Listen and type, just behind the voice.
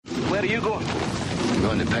Where are you going? I'm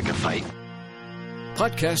going to pick a fight.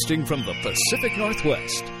 Podcasting from the Pacific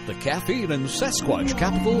Northwest, the caffeine and Sasquatch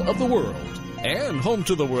capital of the world, and home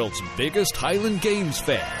to the world's biggest Highland Games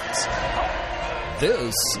fans.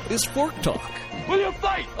 This is Fork Talk. Will you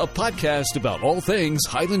fight? A podcast about all things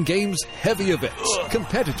Highland Games heavy events,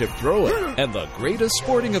 competitive throwing, and the greatest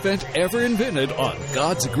sporting event ever invented on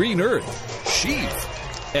God's green earth,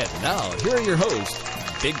 Sheaf. And now, here are your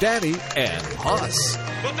hosts, Big Daddy and Hoss.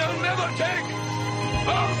 But they'll never take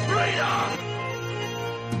our freedom!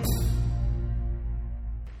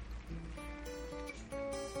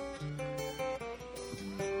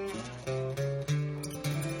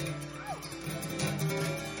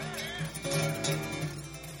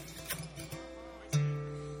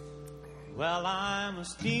 Well, I'm a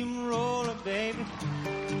steamroller, baby.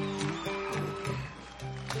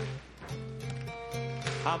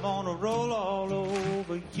 I'm gonna roll all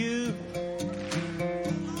over you.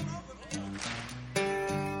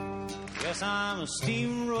 Yes, I'm a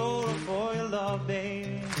steamroller for your love,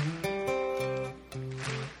 baby.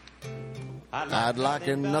 I'd like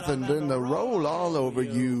nothing than to roll all over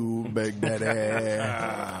you, Big Daddy.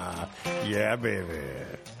 Yeah, baby.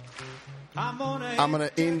 I'm gonna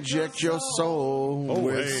inject your soul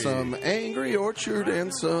with some Angry Orchard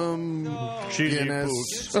and some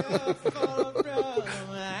Guinness.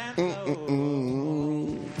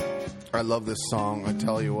 I love this song, I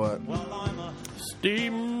tell you what.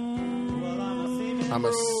 I'm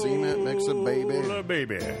a cement mixer,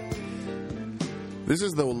 baby. This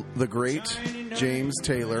is the great James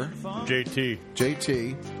Taylor. JT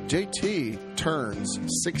turns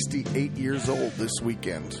 68 years old this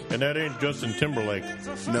weekend. And that ain't Justin Timberlake.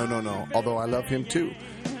 No. Although I love him too.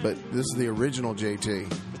 But this is the original JT.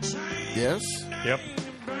 Yes? Yep.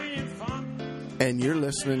 And you're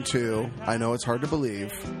listening to, I know it's hard to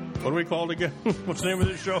believe. What are we called again? What's the name of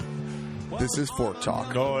this show? This is Fork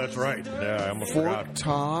Talk. Oh, that's right. Yeah, I almost Fork forgot.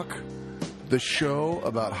 Talk, the show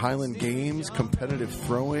about Highland Games, competitive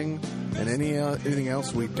throwing, and anything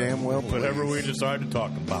else we damn well please. Whatever we decide to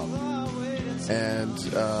talk about. And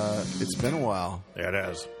it's been a while. Yeah, it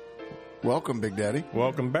has. Welcome, Big Daddy.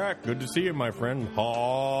 Welcome back. Good to see you, my friend.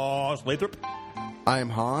 Hoss Lathrop. I am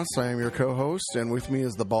Hoss. I am your co-host, and with me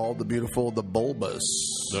is the bald, the beautiful, the bulbous.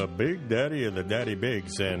 The Big Daddy of the Daddy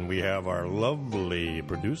Bigs, and we have our lovely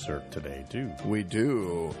producer today, too. We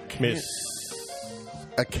do. Miss...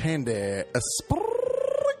 A candy, a sprinkles.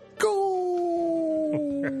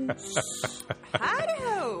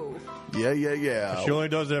 Hi-ho. Yeah. She only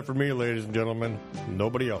does that for me, ladies and gentlemen.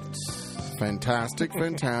 Nobody else. Fantastic. All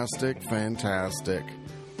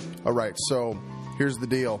right, so here's the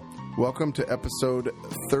deal. Welcome to episode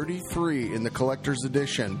 33 in the Collector's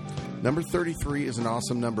Edition. Number 33 is an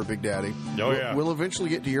awesome number, Big Daddy. Oh, yeah. We'll eventually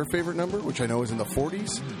get to your favorite number, which I know is in the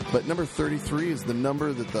 40s, but number 33 is the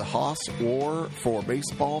number that the Hoss wore for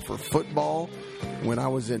baseball, for football. When I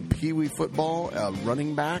was in Pee Wee football,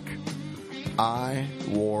 running back, I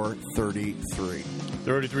wore 33.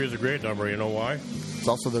 33 is a great number. You know why? It's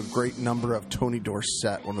also the great number of Tony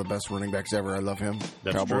Dorsett, one of the best running backs ever. I love him.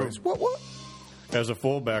 That's Cowboys. true. What? As a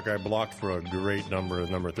fullback, I blocked for a great number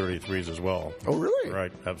of number 33s as well. Oh, really?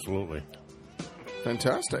 Right, absolutely.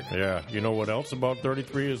 Fantastic. Yeah. You know what else about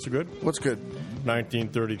 33 is good? What's good?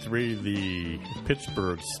 1933, the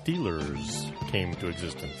Pittsburgh Steelers came to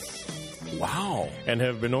existence. Wow. And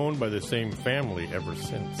have been owned by the same family ever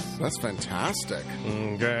since. That's fantastic.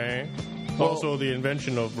 Okay. Well, Also, the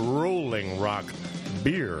invention of Rolling Rock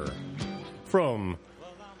beer from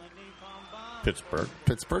Pittsburgh.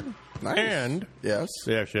 Nice. And yes,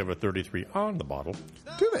 they actually have a 33 on the bottle.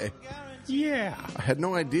 do they? Yeah. I had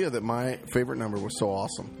no idea that my favorite number was so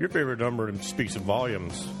awesome. Your favorite number speaks of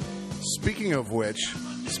volumes. Speaking of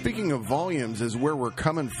volumes is where we're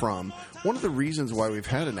coming from. One of the reasons why we've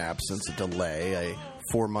had an absence, a delay, a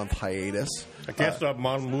 4-month hiatus. I can't stop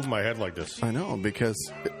moving my head like this. I know,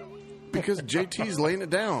 because JT's laying it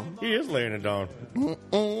down. He is laying it down.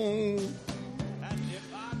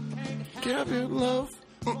 Give you love,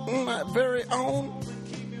 my very own.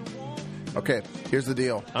 Okay, here's the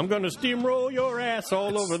deal. I'm going to steamroll your ass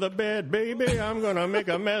all over the bed, baby. I'm going to make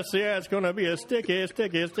a mess. Yeah, it's going to be a sticky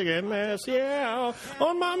mess. Yeah,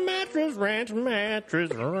 on my ranch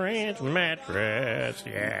mattress.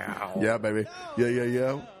 Yeah. Yeah, baby.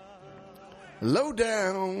 Yeah. Low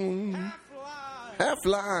down,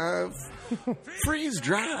 Half-Life,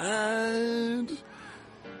 freeze-dried.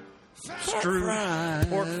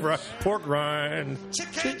 Pork rind.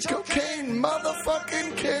 Cocaine,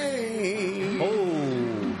 motherfucking cane.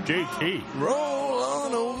 Oh, JT. Roll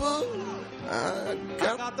on over. I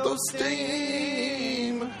got the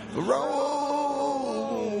steam.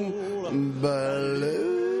 Roll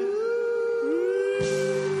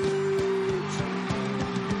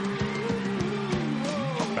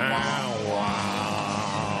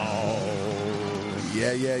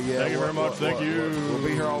Yeah. Thank you very much. Thank you. We'll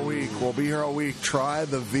be here all week. Try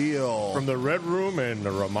the veal. From the Red Room and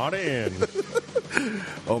the Ramada Inn.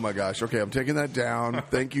 Oh, my gosh. Okay, I'm taking that down.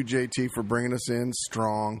 Thank you, JT, for bringing us in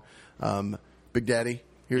strong. Big Daddy,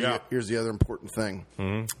 here's the other important thing.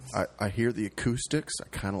 Mm-hmm. I hear the acoustics. I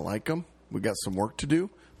kind of like them. We got some work to do,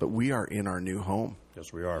 but we are in our new home.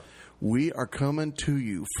 Yes, we are. We are coming to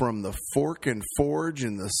you from the Fork and Forge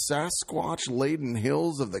in the Sasquatch-laden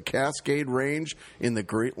hills of the Cascade Range in the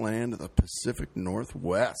great land of the Pacific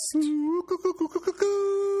Northwest.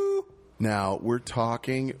 Now, we're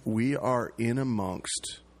talking, we are in a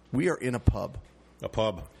pub. A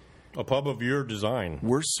pub of your design.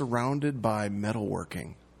 We're surrounded by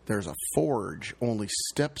metalworking. There's a forge only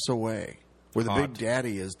steps away where the Big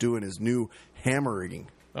Daddy is doing his new hammering.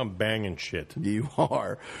 I'm banging shit. You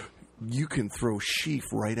are. You can throw sheaf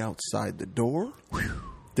right outside the door.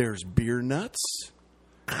 There's beer nuts.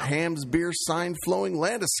 Ham's beer sign flowing,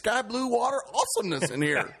 land of sky blue water awesomeness in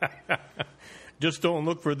here. Just don't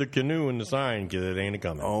look for the canoe in the sign because it ain't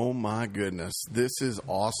coming. Oh, my goodness. This is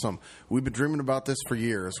awesome. We've been dreaming about this for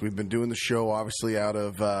years. We've been doing the show, obviously, out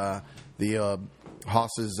of the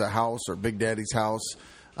Haas's house or Big Daddy's house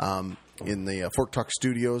in the Fork Talk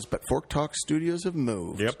Studios. But Fork Talk Studios have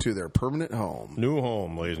moved to their permanent home. New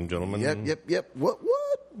home, ladies and gentlemen. Yep. What?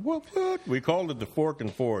 We called it the Fork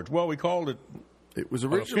and Forge. Well, we called it... It was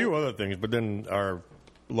original. A few other things, but then our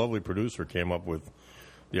lovely producer came up with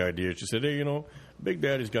the idea. She said, "Hey, Big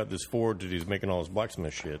Daddy's got this forge that he's making all his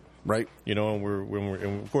blacksmith shit, right? And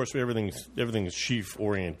and of course everything's sheaf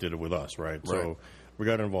oriented with us, right? So we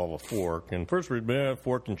got to involve a fork, and first we'd been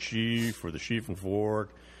fork and sheaf, or the sheaf and fork,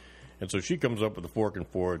 and so she comes up with the Fork and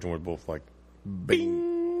Forge, and we're both like,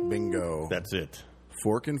 bingo, that's it,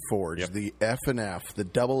 Fork and Forge, the F and F, the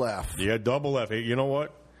double F, double F. Hey, you know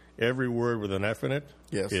what? Every word with an F in it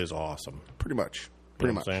is awesome. Pretty much. You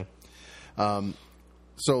know what I'm saying?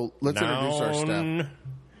 So let's introduce our staff.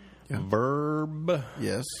 Verb.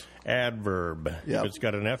 Yes. Adverb. Yep. If it's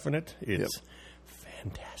got an F in it, it's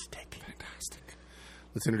fantastic.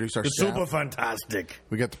 Let's introduce our staff. Super fantastic.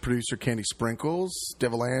 We got the producer, Candy Sprinkles.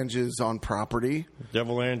 Devil Ange is on property.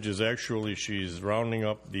 Devil Ange is she's rounding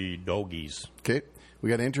up the doggies. Okay. We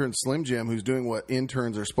got intern Slim Jim, who's doing what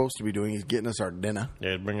interns are supposed to be doing. He's getting us our dinner.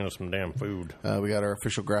 Yeah, bringing us some damn food. We got our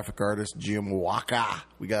official graphic artist, Jim Waka.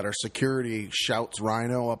 We got our security, Shouts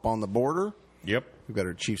Rhino, up on the border. Yep. We've got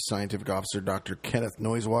our chief scientific officer, Dr. Kenneth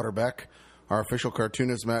Noisewater Beck. Our official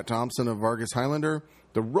cartoonist, Matt Thompson of Vargas Highlander.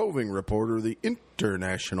 The roving reporter, the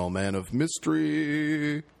international man of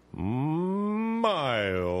mystery, Miles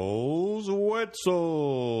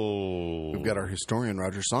Wetzel. We've got our historian,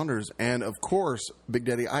 Roger Saunders. And, of course, Big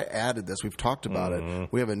Daddy, I added this. We've talked about it.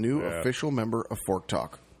 We have a new official member of Fork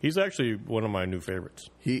Talk. He's actually one of my new favorites.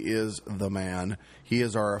 He is the man. He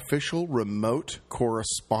is our official remote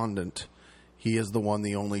correspondent. He is the one,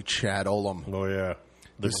 the only Chad Olam. Oh, yeah.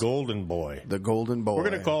 The Golden Boy. The Golden Boy. We're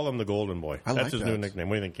going to call him the Golden Boy. That's his new nickname.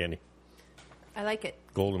 What do you think, Candy? I like it.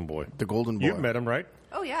 Golden Boy. The Golden Boy. You've met him, right?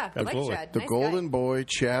 Oh, yeah. Absolutely. I like Chad. The nice Golden guy. Boy,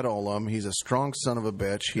 Chad Olam. He's a strong son of a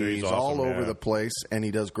bitch. He's awesome, all over the place, and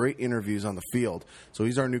he does great interviews on the field. So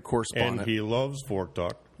he's our new correspondent. And he loves Fork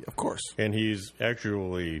Talk. Of course. And he's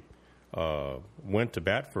actually went to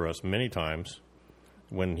bat for us many times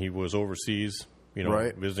when he was overseas,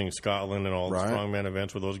 visiting Scotland and all the strongman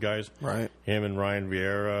events with those guys. Right. Him and Ryan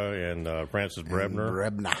Vieira and Francis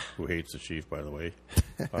Brebner. Who hates the Chief, by the way,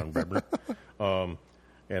 on Brebner.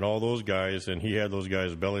 And all those guys, and he had those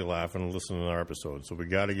guys belly laughing and listening to our episode. So we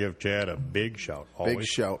got to give Chad a big shout. Always.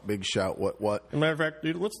 Big shout. What? As a matter of fact,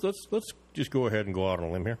 dude, let's just go ahead and go out on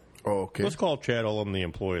a limb here. Oh, okay. Let's call Chad Olam the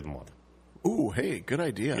Employee of the Month. Ooh, hey, good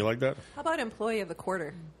idea. You like that? How about Employee of the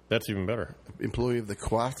Quarter? That's even better. Employee of the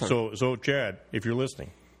Quarter. So Chad, if you're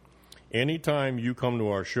listening, anytime you come to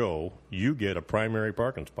our show, you get a primary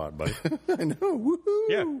parking spot, buddy. I know. Woohoo!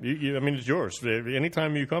 Yeah, I mean, it's yours.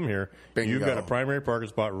 Anytime you come here, you've got a primary parking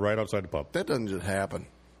spot right outside the pub. That doesn't just happen.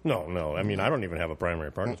 No. I mean, I don't even have a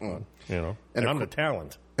primary parking spot, And I'm the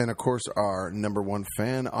talent. And, of course, our number one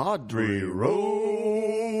fan, Audrey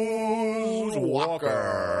Rose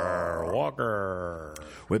Walker.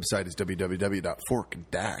 Website is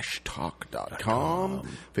www.fork-talk.com.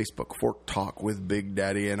 Facebook, Fork Talk with Big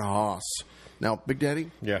Daddy and Haas. Now, Big Daddy?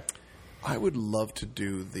 Yeah. I would love to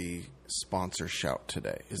do the sponsor shout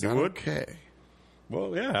today. Is that okay?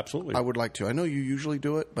 Well, yeah, absolutely. I would like to. I know you usually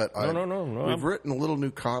do it, but No. We've written a little new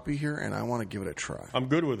copy here, and I want to give it a try. I'm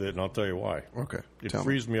good with it, and I'll tell you why. Okay. It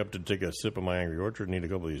frees me up to take a sip of my Angry Orchard and eat a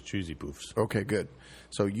couple of these cheesy poofs. Okay, good.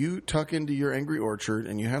 So you tuck into your Angry Orchard,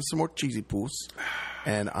 and you have some more cheesy poofs,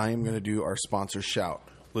 and I am going to do our sponsor shout.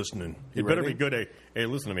 Listening. You It better ready? be good. Hey,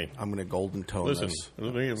 listen to me. I'm going to golden tone Listen, this.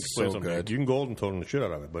 let me explain So something. good. You can golden tone the shit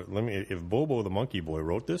out of it, but if Bobo the Monkey Boy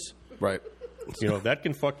wrote this, Right. that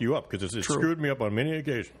can fuck you up because it True. screwed me up on many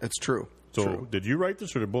occasions. It's true. So, True. did you write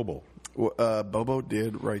this or did Bobo? Bobo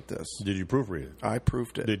did write this. Did you proofread it? I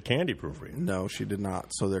proofed it. Did Candy proofread it? No, she did not.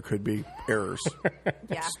 So there could be errors.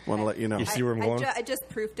 Yeah. Want to let you know. You see where I'm going? I just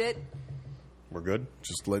proofed it. We're good?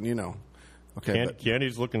 Just letting you know. Okay. but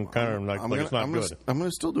Candy's looking kind of like it's not good. I'm going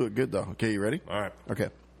to still do it good, though. Okay, you ready? All right. Okay.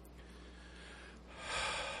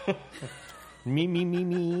 Me.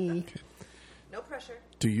 No pressure.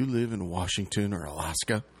 Do you live in Washington or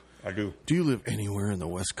Alaska? I do. Do you live anywhere in the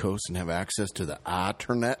West Coast and have access to the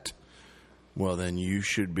internet? Well, then you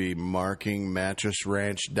should be marking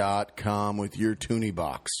mattressranch.com with your Toonie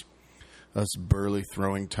box. Us burly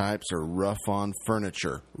throwing types are rough on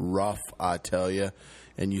furniture. Rough, I tell you.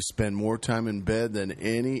 And you spend more time in bed than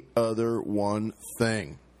any other one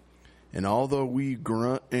thing. And although we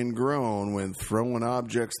grunt and groan when throwing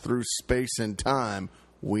objects through space and time,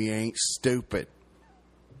 we ain't stupid.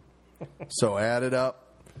 So add it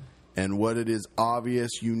up, and what it is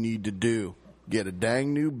obvious you need to do. Get a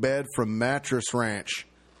dang new bed from Mattress Ranch.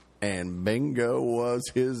 And bingo was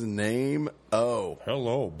his name. Oh.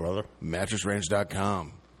 Hello, brother.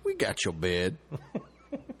 MattressRanch.com. We got your bed.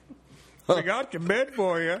 We got your bed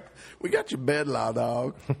for you. We got your bed, loud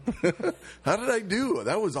dog. How did I do?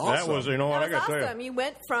 That was awesome. That was, you know what, That I was got to tell awesome. you. You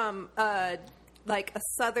went from like a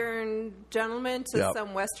southern gentleman to Yep.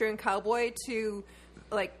 some western cowboy to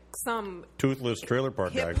like some Toothless trailer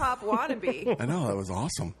park guy. hip hop wannabe. I know, that was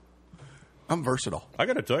awesome. I'm versatile. I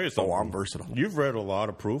got to tell you something. Oh, I'm versatile. You've read a lot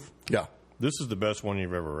of proof. Yeah. This is the best one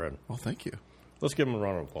you've ever read. Well, thank you. Let's give him a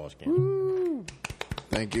round of applause, Ken.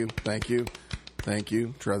 Thank you. Thank you. Thank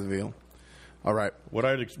you, Treville. All right. What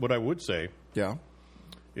I would say Yeah.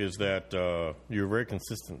 is that you're very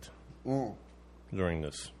consistent during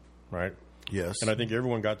this, right? Yes. And I think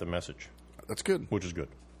everyone got the message, That's good. which is good.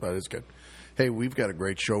 That is good. Hey, we've got a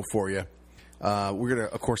great show for you. We're going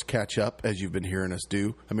to, of course, catch up, as you've been hearing us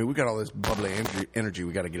do. I mean, we got all this bubbly energy.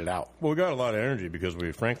 We got to get it out. Well, we got a lot of energy because we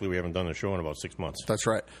haven't done the show in about 6 months. That's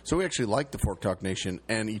right. So we actually like the Fork Talk Nation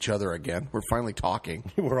and each other again. We're finally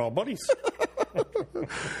talking. We're all buddies.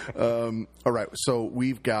 All right. So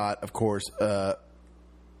we've got, of course,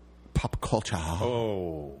 pop culture.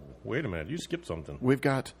 Oh, wait a minute. You skipped something. We've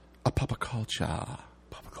got a pop culture.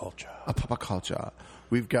 Pop culture. A pop culture.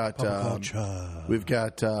 We've got we've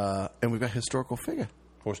got and we've got historical figure.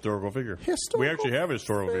 Historical figure. Historical we actually have a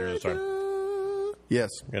historical figure this time. Yes.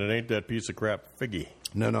 And it ain't that piece of crap figgy.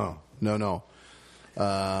 No. No.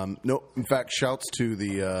 In fact, shouts to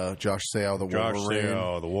the Josh Seau, the Wolverine. Josh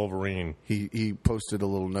Seau, the Wolverine. He posted a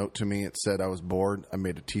little note to me. It said, "I was bored. I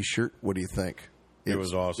made a T-shirt. What do you think?" It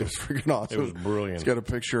was awesome. It was freaking awesome. It was brilliant. It's got a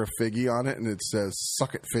picture of Figgy on it, and it says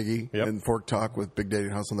 "Suck it, Figgy," Yep. and Fork Talk with Big Daddy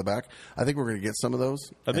House on the back. I think we're going to get some of those.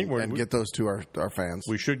 I think and get those to our fans.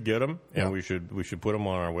 We should get them, and Yeah. we should put them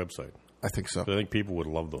on our website. I think so. I think people would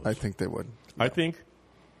love those. I think they would. I think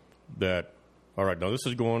that. All right, now this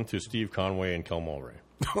is going to Steve Conway and Kel Mulray.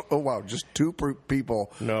 Oh wow, just two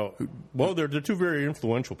people. No, well, they're two very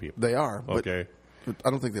influential people. They are. But Okay, I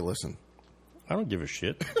don't think they listen. I don't give a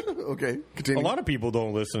shit. Okay, A continue. lot of people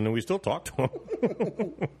don't listen, and we still talk to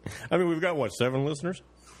them. I mean, we've got, 7 listeners?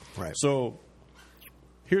 Right. So,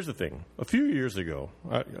 here's the thing. A few years ago,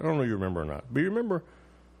 I don't know if you remember or not, but you remember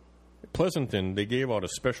Pleasanton, they gave out a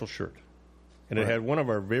special shirt. And it Right. had one of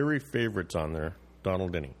our very favorites on there,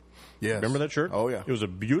 Donald Denny. Yes. Remember that shirt? Oh, yeah. It was a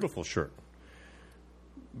beautiful shirt.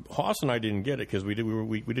 Haas and I didn't get it because we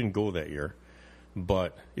didn't go that year.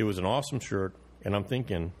 But it was an awesome shirt, and I'm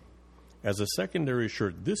thinking, as a secondary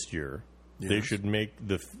shirt this year, they Yes. should make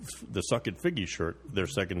the Suck It Figgy shirt their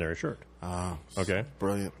secondary shirt. Ah, Okay?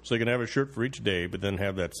 brilliant. So you can have a shirt for each day, but then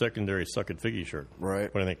have that secondary Suck It Figgy shirt.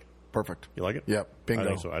 Right. What do you think? Perfect. You like it? Yep. Bingo. I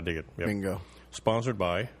think so. I dig it. Yep. Bingo. Sponsored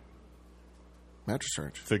by Mattress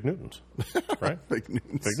Ranch. Fig Newtons. Right? Fig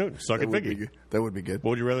Newtons. Fig Newtons. Suck That it would figgy. be good. That would be good.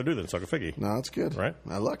 What would you rather do than Suck a Figgy? No, that's good. Right?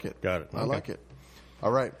 I like it. Got it. I Okay. like it.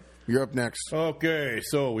 All right. You're up next. Okay,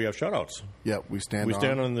 so we have shout-outs. Yep. We stand We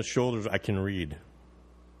stand on the shoulders I can read.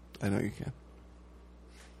 I know you can.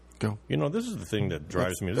 Go. You know, this is the thing that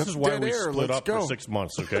drives me. This that's is why dead we air. split Let's up go. for 6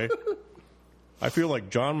 months, okay? I feel like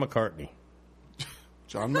John McCartney.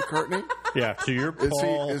 John McCartney? Yeah, to your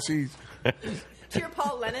Paul... Is he? To your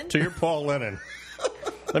Paul Lennon. To your Paul Lennon.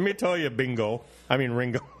 Let me tell you, Ringo,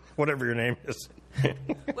 whatever your name is.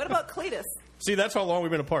 What about Cletus? See, that's how long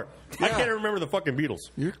we've been apart. I can't even remember the fucking Beatles.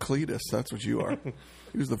 You're Cletus. That's what you are.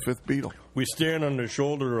 He was the fifth Beatle. We stand on the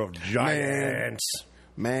shoulder of giants.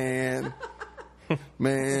 Man.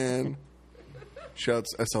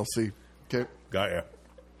 Shouts SLC. Okay. Got ya.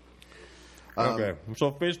 Okay,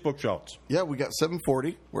 so Facebook shouts. Yeah, we got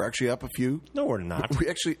 740. We're actually up a few. No, we're not. We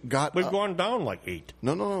actually got. We've gone down like 8.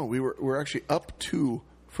 No. We're actually up 2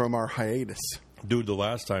 from our hiatus. Dude, the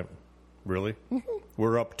last time. Really?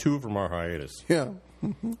 We're up 2 from our hiatus. Yeah.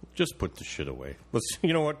 Just put the shit away.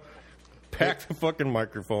 You know what? Pack the fucking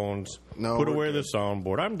microphones. No, put we're away good. the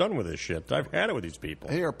soundboard. I'm done with this shit. I've had it with these people.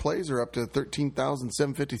 Hey, our plays are up to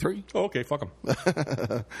 13,753. Oh, okay, fuck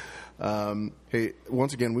them. Hey,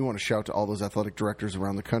 once again, we want to shout to all those athletic directors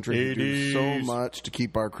around the country who do so much to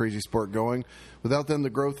keep our crazy sport going. Without them, the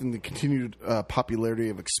growth and the continued popularity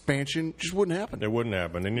of expansion just wouldn't happen. It wouldn't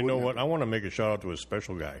happen. And you know what? I want to make a shout out to a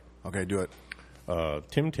special guy. Okay, do it.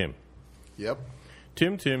 Tim. Yep.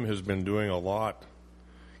 Tim has been doing a lot.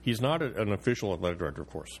 He's not an official athletic director, of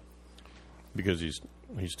course, because he's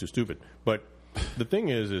too stupid. But the thing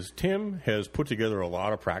is Tim has put together a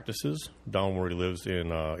lot of practices down where he lives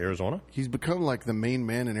in Arizona. He's become like the main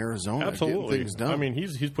man in Arizona. Absolutely. Getting things done. I mean,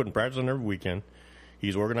 he's putting practice on every weekend.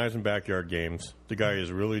 He's organizing backyard games. The guy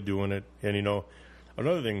is really doing it. And,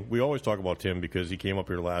 another thing, we always talk about Tim because he came up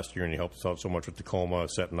here last year and he helped us out so much with Tacoma,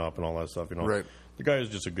 setting up and all that stuff. Right. The guy is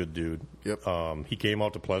just a good dude. Yep. He came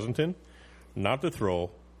out to Pleasanton, not to throw,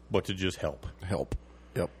 but to just help.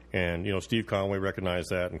 Yep. And, Steve Conway recognized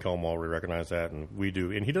that, and Kel Mulry recognized that, and we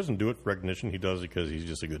do. And he doesn't do it for recognition. He does it because he's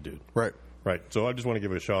just a good dude. Right. So I just want to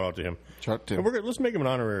give a shout-out to him. Shout out to him. And let's make him an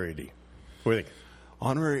honorary AD. What do you think?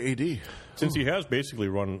 Honorary AD. Since he has basically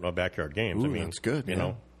run backyard games. Ooh, that's good.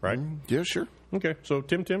 Right? Yeah, sure. Okay, so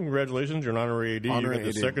Tim, congratulations. You're an honorary AD. Honorary You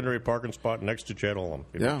get the AD. secondary parking spot next to Chad Olam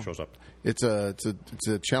if he shows up. It's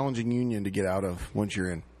a challenging union to get out of once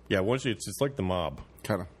you're in. Yeah, once it's like the mob.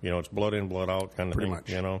 Kind of. It's blood in, blood out kind of Pretty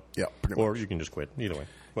thing. much. Yeah, pretty or much. you can just quit. Either way.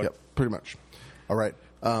 But Yep, pretty much. All right.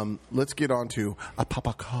 Let's get on to a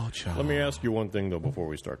papa culture. let me ask you one thing, though, before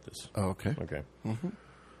we start this. Oh, okay. Okay. Mm-hmm.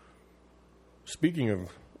 Speaking of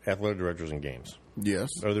athletic directors and games, Yes.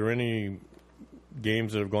 are there any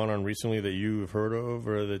games that have gone on recently that you've heard of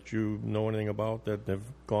or that you know anything about that have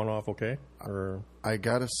gone off okay? Or I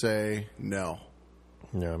got to say no.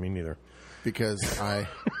 Yeah, me neither. Because I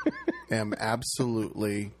am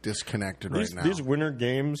absolutely disconnected right now. These winter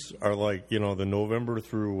games are like, the November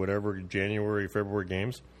through whatever, January, February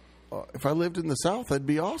games. If I lived in the South, that'd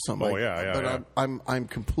be awesome. Oh, yeah. But I'm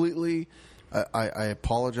completely... I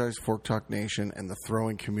apologize, Fork Talk Nation and the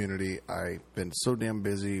throwing community. I've been so damn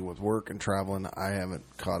busy with work and traveling, I haven't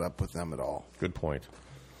caught up with them at all. Good point.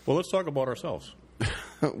 Well, let's talk about ourselves.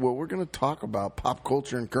 Well, we're going to talk about pop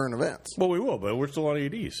culture and current events. Well, we will, but we're still on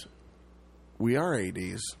ADs. We are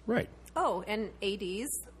ADs. Right. Oh, and ADs.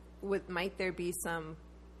 Might there be some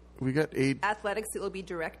We got athletics that will be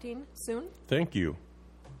directing soon? Thank you.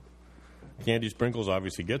 Candy Sprinkles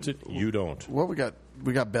obviously gets it. You don't. Well, we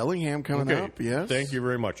got Bellingham coming up. Yes. Thank you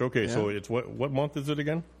very much. Okay, Yeah. so it's what month is it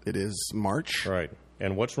again? It is March. Right.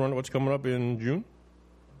 And what's coming up in June?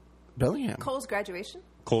 Bellingham. Cole's graduation?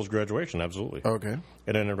 Cole's graduation, absolutely. Okay.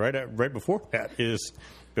 And then right before that is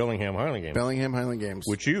Bellingham Highland Games, Bellingham Highland Games.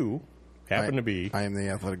 which you happen to be I am the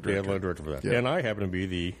athletic the director. athletic director for that, Yeah. and I happen to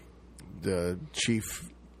be The chief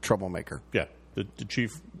troublemaker. the chief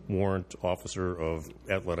warrant officer of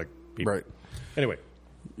athletic people. Right. Anyway,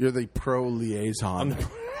 You're the pro liaison.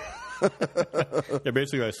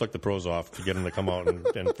 basically I suck the pros off to get them to come out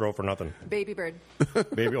and throw for nothing. Baby bird.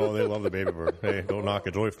 Baby, they love the baby bird. Hey, don't knock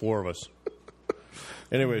it. There's only 4 of us.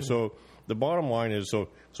 Anyway, so the bottom line is, so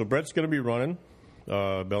Brett's going to be running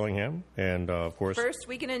Bellingham, and of course, First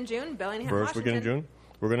weekend in June, Bellingham, first weekend in June.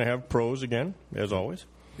 We're going to have pros again, as always.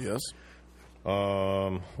 Yes.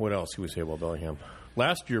 What else can we say about Bellingham?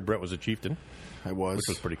 Last year, Brett was a chieftain, I was. which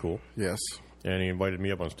was pretty cool. Yes. And he invited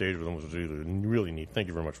me up on stage with him, which was really, really neat. Thank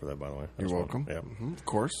you very much for that, by the way. You're That's welcome. fun. Yeah. Mhm, of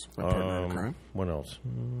course. My partner in crime. What else?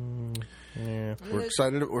 Yeah. We're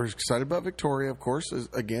excited. We're excited about Victoria, of course.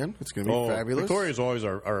 Again, it's going to be fabulous. Victoria is always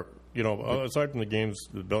our aside from the games,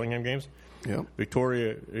 the Bellingham games, Yep.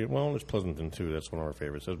 Victoria, well, there's Pleasanton, too. That's one of our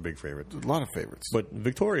favorites. That's a big favorite. A lot of favorites. But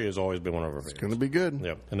Victoria has always been one of our favorites. It's going to be good.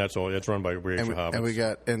 Yep. And that's run by Rachel Hobbs.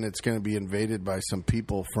 And it's going to be invaded by some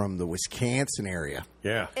people from the Wisconsin area.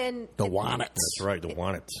 Yeah. And The Wannets. That's right, the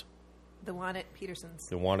Wannets. the Wannet Petersons.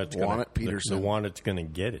 The Wannets Wannet Peterson. The Wannets going to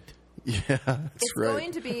get it. Yeah, that's It's right.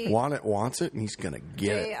 going to be- Wannet wants it, and he's going to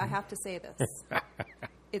get Jay, it. I have to say this.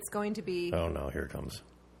 It's going to be Oh, no, here it comes.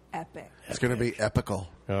 epic. It's going to be epical.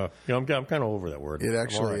 I'm kind of over that word. It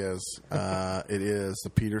actually is. It is the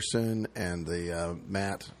Peterson and the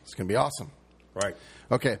Matt. It's going to be awesome. Right.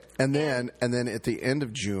 Okay, and then at the end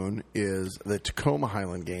of June is the Tacoma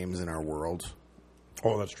Highland Games in our world.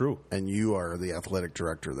 Oh, that's true. And you are the athletic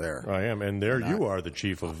director there. I am, and there you are the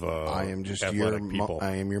chief of I am just athletic people.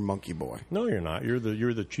 I am your monkey boy. No, you're not. You're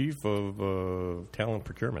the chief of talent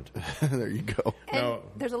procurement. There you go. And Now,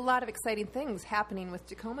 there's a lot of exciting things happening with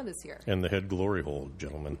Tacoma this year. and the head glory hole,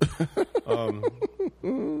 gentlemen.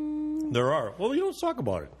 There are. Well, let's talk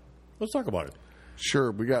about it. Let's talk about it.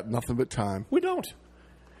 Sure, we got nothing but time. We don't.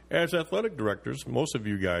 As athletic directors, most of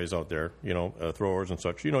you guys out there, throwers and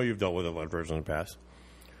such, you've dealt with athletic directors in the past.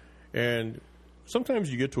 And sometimes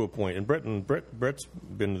you get to a point, and Brett's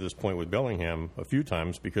been to this point with Bellingham a few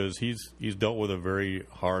times because he's dealt with a very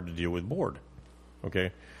hard to deal with board.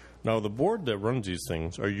 Okay? Now, the board that runs these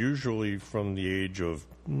things are usually from the age of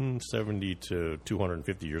 70 to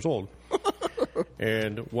 250 years old.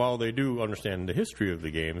 And while they do understand the history of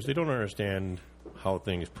the games, they don't understand how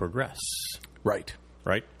things progress. Right.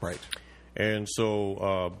 Right? Right. And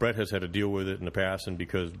so Brett has had to deal with it in the past, and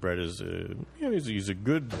because Brett is, he's a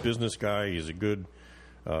good business guy, he's a good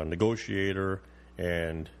negotiator,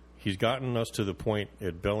 and he's gotten us to the point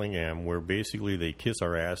at Bellingham where basically they kiss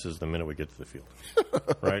our asses the minute we get to the field,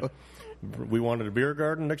 right? We wanted a beer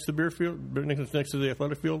garden next to the beer field, next to the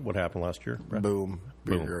athletic field. What happened last year, Brett? Boom.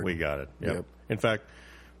 Beer garden. We got it. Yep. In fact,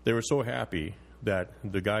 they were so happy that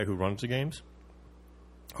the guy who runs the games,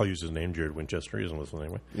 I'll use his name, Jared Winchester. He doesn't listen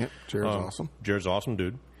anyway. Yep, Jared's awesome. Jared's awesome,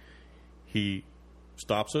 dude. He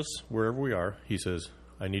stops us wherever we are. He says,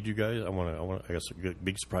 "I need you guys. I guess a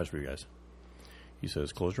big surprise for you guys." He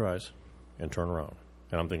says, "Close your eyes and turn around."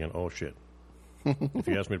 And I'm thinking, "Oh shit! If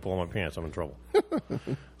he asks me to pull on my pants, I'm in trouble."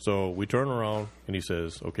 So we turn around, and he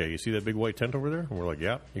says, "Okay, you see that big white tent over there?" And we're like,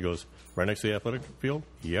 "Yeah." He goes, "Right next to the athletic field?"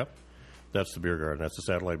 "Yep. That's the beer garden. That's the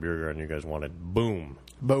satellite beer garden you guys wanted." Boom.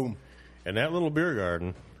 Boom. And that little beer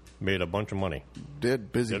garden made a bunch of money.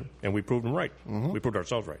 Busy. And we proved them right. We proved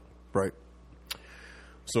ourselves right. Right.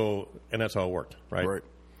 So, and that's how it worked, right? Right.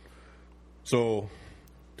 So,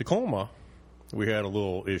 Tacoma, we had a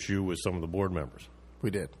little issue with some of the board members.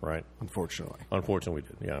 We did. Right. Unfortunately, we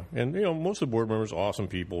did, yeah. And, most of the board members, awesome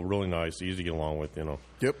people, really nice, easy to get along with,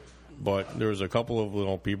 Yep. But there was a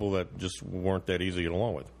couple of people that just weren't that easy to get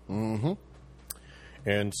along with. Mm-hmm.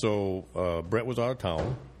 And so, Brett was out of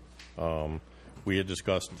town. We had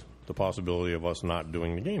discussed the possibility of us not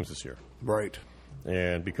doing the games this year. Right.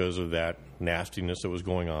 And because of that nastiness that was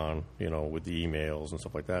going on, with the emails and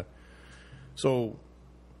stuff like that. So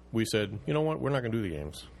we said, you know what, we're not going to do the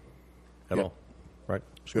games at all. Right?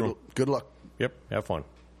 Good luck. Yep, have fun.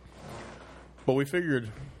 But we figured,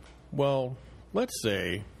 well, let's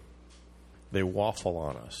say they waffle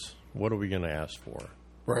on us. What are we going to ask for?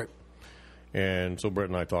 Right. And so Brett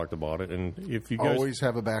and I talked about it. And if you guys always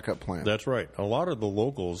have a backup plan. That's right. A lot of the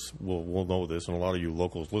locals will know this, and a lot of you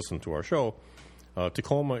locals listen to our show.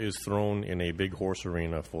 Tacoma is thrown in a big horse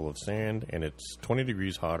arena full of sand, and it's 20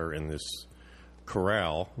 degrees hotter in this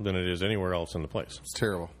corral than it is anywhere else in the place. It's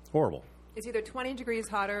terrible. Horrible. It's either 20 degrees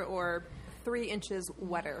hotter or 3 inches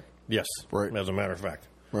wetter. Yes. Right. As a matter of fact.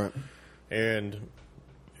 Right. And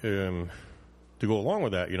to go along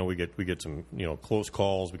with that, we get some, close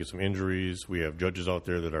calls. We get some injuries. We have judges out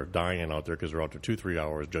there that are dying out there because they're out there 2-3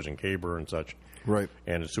 hours judging caber and such. Right.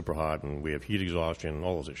 And it's super hot, and we have heat exhaustion and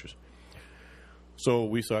all those issues. So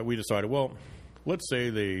we decided, well, let's say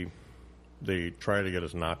they try to get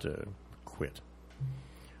us not to quit.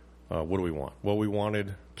 What do we want? Well, we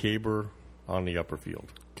wanted caber on the upper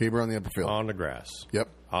field. Caber on the upper field. On the grass. Yep.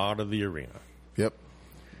 Out of the arena. Yep.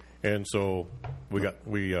 And so we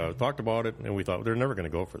talked about it, and we thought they're never going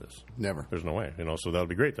to go for this. Never. There's no way. So that'll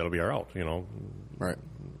be great. That'll be our out. Right.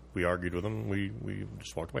 We argued with them. We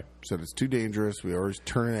just walked away. Said it's too dangerous. We always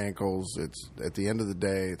turn ankles. It's at the end of the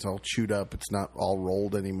day, it's all chewed up. It's not all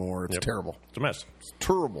rolled anymore. It's terrible. It's a mess. It's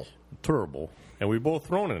terrible. Terrible. And we both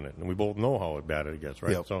thrown in it, and we both know how bad it gets,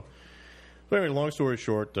 right? Yep. So anyway, long story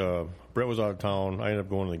short, Brett was out of town. I ended up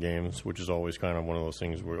going to the games, which is always kind of one of those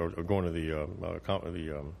things. Or going to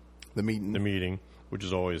the meeting, which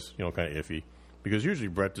is always kind of iffy, because usually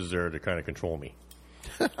Brett is there to kind of control me.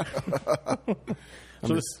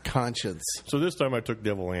 So conscience. So this time I took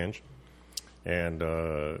Devil Ange, and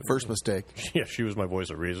first mistake. Yeah, she was my voice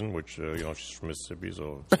of reason, which she's from Mississippi,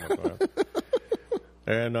 so.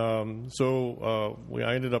 And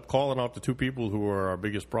I ended up calling out the two people who were our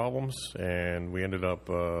biggest problems, and we ended up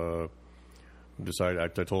decided. I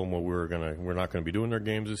told them, well, we're not gonna be doing their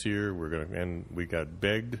games this year. And we got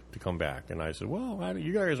begged to come back, and I said, well,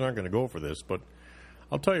 you guys aren't going to go for this, but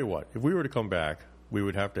I'll tell you what. If we were to come back, we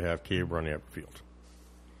would have to have Caber on the upper field.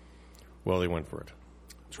 Well, they went for it.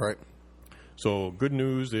 That's right. So good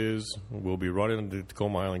news is we'll be running the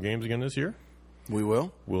Tacoma Highland Games again this year. We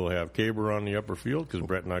will. We'll have Caber on the upper field because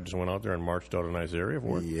Brett and I just went out there and marched out a nice area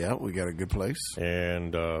for it. Yeah, we got a good place.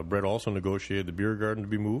 And Brett also negotiated the beer garden to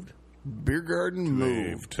be moved. Beer garden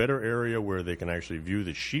moved. A better area where they can actually view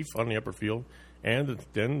the sheaf on the upper field and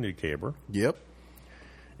then the Caber. Yep.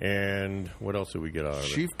 And what else did we get out of it?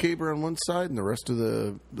 Sheaf Caber on one side and the rest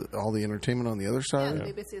of all the entertainment on the other side. Yeah,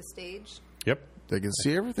 maybe see the stage. Yep. They can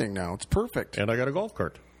see everything now. It's perfect. And I got a golf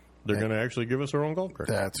cart. They're going to actually give us our own golf cart.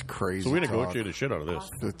 That's crazy. So we negotiated the shit out of this.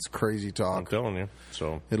 That's crazy talk. I'm telling you.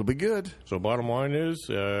 So it'll be good. So bottom line is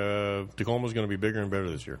Tacoma's going to be bigger and better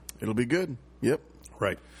this year. It'll be good. Yep.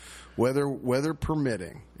 Right. Weather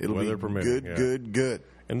permitting. It'll be good.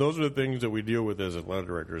 And those are the things that we deal with as athletic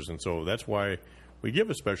directors. And so that's why we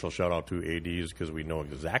give a special shout out to ADs because we know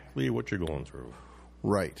exactly what you're going through.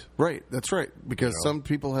 Right. That's right. Because some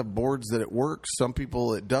people have boards that it works, some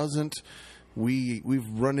people it doesn't. We've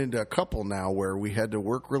run into a couple now where we had to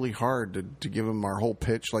work really hard to give them our whole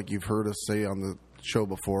pitch, like you've heard us say on the show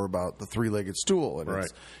before about the three-legged stool. And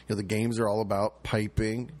right. The games are all about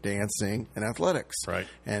piping, dancing, and athletics. Right.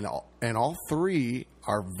 And all three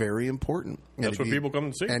are very important. That's what people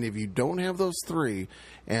come to see. And if you don't have those three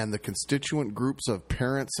and the constituent groups of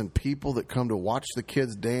parents and people that come to watch the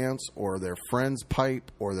kids dance or their friends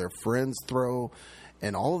pipe or their friends throw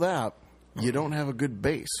and all of that, you don't have a good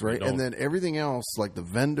base, right? And then everything else, like the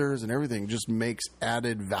vendors and everything, just makes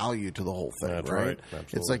added value to the whole thing, That's right?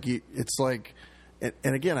 Absolutely. It's like,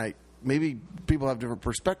 and again, maybe people have different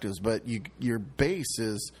perspectives, but your base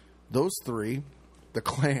is those three, the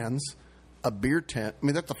clans, a beer tent. I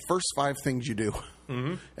mean, that's the first 5 things you do.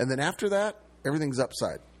 Mm-hmm. And then after that, everything's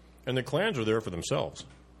upside. And the clans are there for themselves.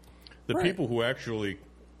 The people who actually,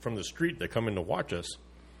 from the street, that come in to watch us,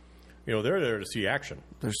 they're there to see action.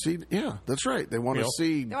 Yeah, that's right. They want to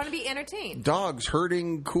see. They want to be entertained. Dogs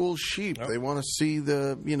herding cool sheep. Yep. They want to see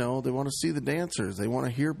they want to see the dancers. They want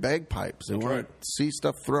to hear bagpipes. They want to see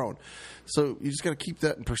stuff thrown. So you just got to keep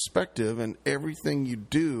that in perspective. And everything you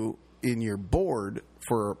do in your board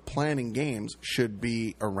for planning games should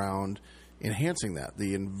be around enhancing that,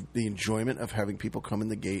 the enjoyment of having people come in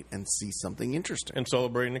the gate and see something interesting. And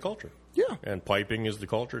celebrating the culture. Yeah. And piping is the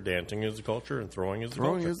culture, dancing is the culture, and throwing is the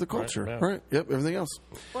culture. Throwing is the culture, right. Yep, everything else.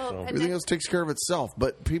 Well, everything else takes care of itself,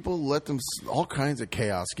 but people let all kinds of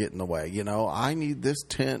chaos get in the way. I need this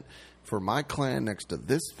tent for my clan next to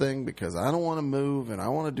this thing because I don't want to move and I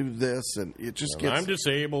want to do this, and it just gets... I'm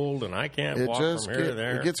disabled and I can't walk from here to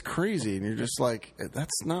there. It gets crazy, and you're just like,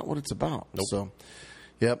 that's not what it's about. Nope. So,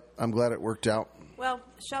 yep, I'm glad it worked out. Well,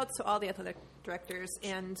 shouts to all the athletic directors,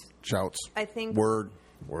 and... Shouts. I think... Word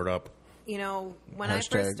up. When I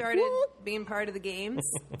first started being part of the games...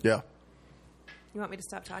 Yeah. You want me to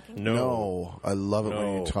stop talking? No. I love it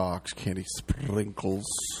when you talk, Candy Sprinkles.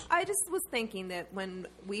 I just was thinking that when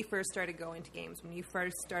we first started going to games, when you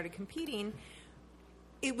first started competing,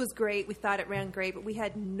 it was great. We thought it ran great, but we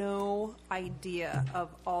had no idea of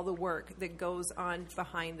all the work that goes on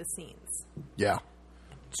behind the scenes. Yeah.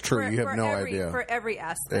 It's true. You have no idea. For every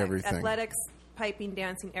aspect. Everything. Athletics, piping,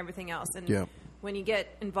 dancing, everything else. And when you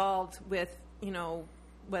get involved with,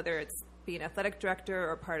 whether it's be an athletic director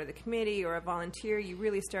or part of the committee or a volunteer, you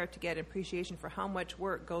really start to get appreciation for how much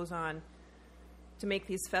work goes on to make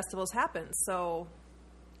these festivals happen. So,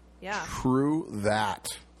 yeah. True that.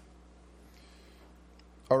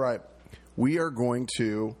 All right. We are going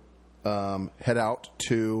to head out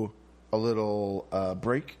to a little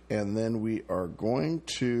break, and then we are going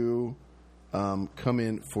to come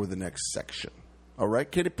in for the next section. All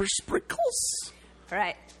right, Kitty Sprinkles? All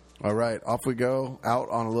right. All right, off we go, out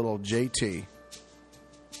on a little JT.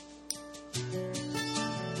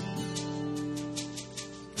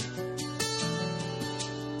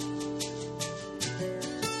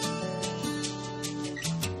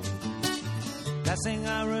 Last thing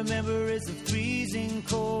I remember is the freezing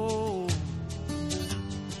cold.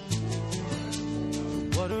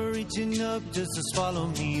 Water reaching up just to swallow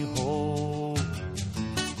me whole.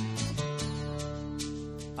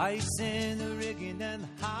 Ice in the rigging and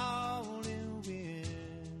howling wind.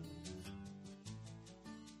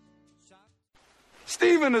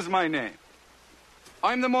 Stephen is my name.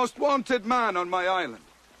 I'm the most wanted man on my island.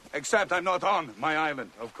 Except I'm not on my island,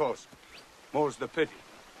 of course. More's the pity.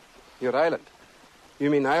 Your island? You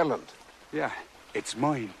mean Ireland? Yeah, it's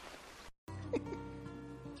mine.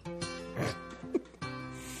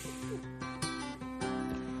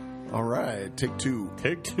 All right, take two.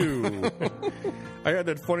 Take two. I had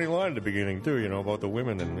that funny line at the beginning, too, about the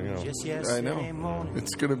women and, I know.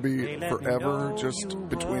 It's going to be forever just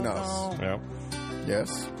between us. Yeah.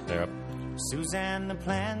 Yes? Yeah. Suzanne, the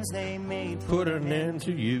plans they made put an end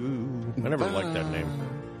to you. I never liked that name.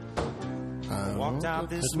 I walked out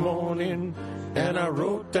This morning, and I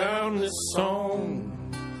wrote down this song.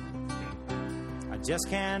 I just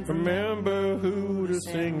can't Remember who to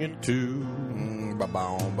sing it to.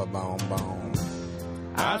 Ba-boom, ba-boom, boom.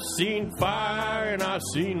 I've seen fire and I've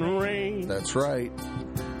seen rain. That's right.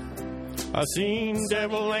 I've seen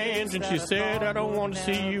devil lands, and she said, I don't want to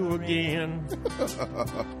see you again.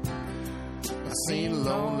 I've seen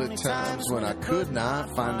lonely times when I could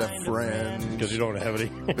not find a friend. Because you don't have any.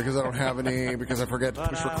 Because I don't have any. Because I forget to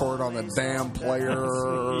push record on the damn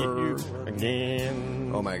player.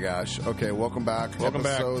 Again. Oh my gosh. Okay, welcome back. Welcome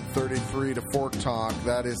back. Episode 33 to Fork Talk.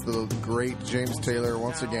 That is the great James Taylor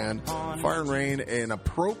once again. Fire and Rain, an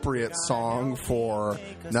appropriate song for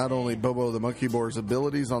not only Bobo the Monkey Boar's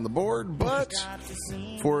abilities on the board, but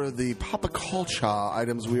for the Papa Culture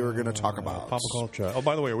items we were going to talk about. Papa Culture. Oh,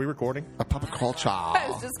 by the way, are we recording? A Papa Culture. I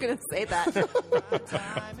was just going to say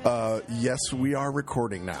that. Yes, we are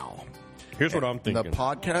recording now. Here's what I'm thinking. The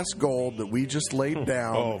podcast gold that we just laid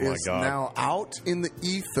down is now out in the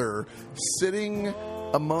ether, sitting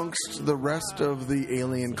amongst the rest of the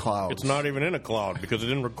alien clouds. It's not even in a cloud because it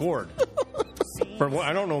didn't record.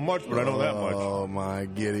 I don't know much, but I know that much. Oh, my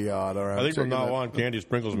giddy otter. I think from now on, Candy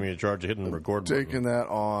sprinkles me in charge of hitting the record button. Taking that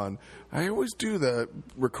on. I always do the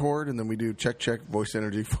record, and then we do check, voice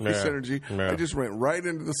energy, energy. Yeah. I just went right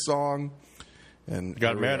into the song. And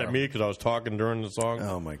got mad at me because I was talking during the song.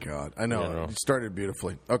 Oh, my God. I know. It started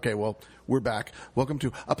beautifully. Okay, well, we're back. Welcome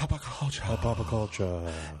to A Papa Culture. A Papa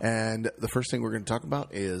Culture. And the first thing we're going to talk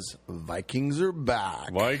about is Vikings are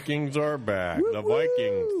back. Vikings are back. Woo-hoo! The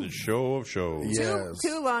Vikings, the show of shows. Yes.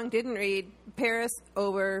 Too long, didn't read. Paris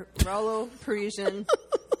over, Rollo, Parisian.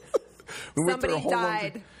 Somebody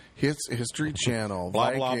died. History Channel. Blah,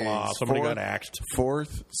 Vikings, blah, blah. Somebody got axed.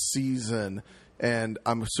 4th season. And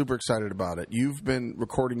I'm super excited about it. You've been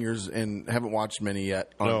recording yours and haven't watched many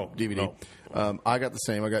yet on DVD. No. I got the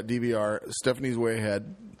same. I got DVR. Stephanie's way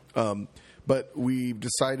ahead. But we've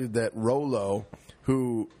decided that Rollo,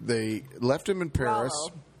 who they left him in Paris.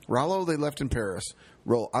 Rollo, they left in Paris.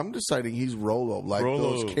 I'm deciding he's Rollo, like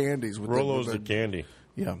those candies. Rollo's the candy.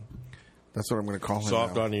 Yeah. That's what I'm going to call him.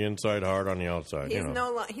 Soft now. on the inside, hard on the outside. He's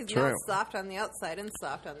not soft on the outside and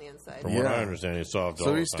soft on the inside. From what I understand, he's soft all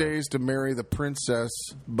the time. So he stays to marry the princess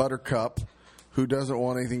Buttercup, who doesn't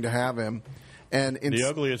want anything to have him. And the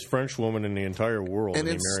ugliest French woman in the entire world. And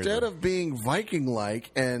instead of being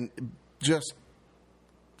Viking-like and just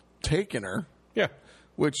taking her,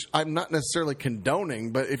 which I'm not necessarily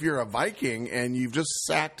condoning, but if you're a Viking and you've just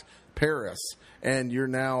sacked Paris and you're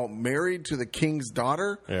now married to the king's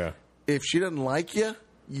daughter, if she doesn't like you,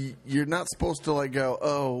 you're not supposed to go,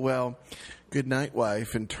 oh, well, good night,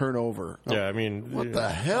 wife, and turn over. Yeah, I mean, what the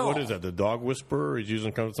hell? What is that, the dog whisperer? He's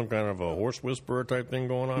using some kind of a horse whisperer type thing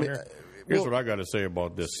going on here? Here's what I got to say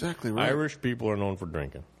about this. Exactly right. Irish people are known for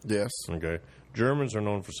drinking. Yes. Okay. Germans are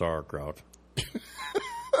known for sauerkraut.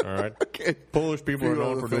 All right. Okay. Polish people are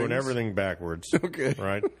known for doing everything backwards. Okay.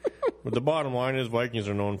 Right. But the bottom line is Vikings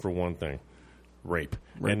are known for one thing: rape.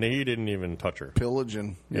 And he didn't even touch her.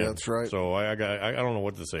 Pillaging. Yeah, that's right. So I don't know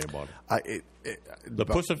what to say about it. The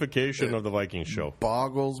pussification of the Vikings show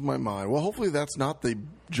boggles my mind. Well, hopefully that's not the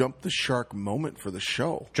jump the shark moment for the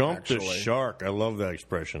show. Jump the shark. I love that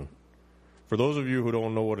expression. For those of you who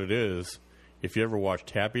don't know what it is, if you ever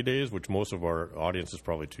watched Happy Days, which most of our audience is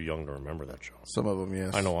probably too young to remember that show. Some of them,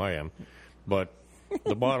 yes. I know I am. But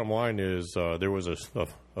the bottom line is there was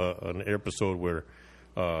an episode where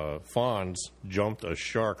Fonz jumped a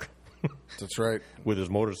shark. That's right. With his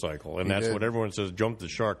motorcycle. And that's what everyone says, jump the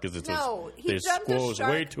shark, because he jumped a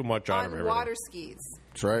shark way too much out of everything. Water skis.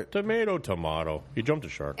 That's right. Tomato. He jumped a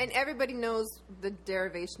shark. And everybody knows the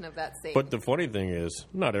derivation of that saying. But the funny thing is,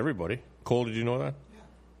 not everybody. Cole, did you know that? Yeah.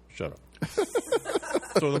 Shut up.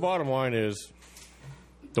 So the bottom line is,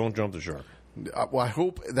 don't jump the shark. Well, I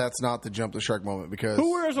hope that's not the jump the shark moment, because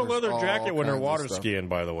who wears a leather jacket when they're water skiing,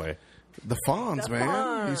 by the way? The Fonz,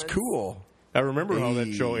 man. He's cool. I remember how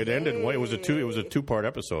that show, it ended. It was a two-part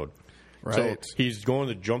episode. Right. So he's going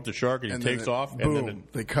to jump the shark, and he takes off. Boom, and then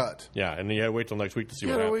they cut. Yeah, and then you had to wait till next week to see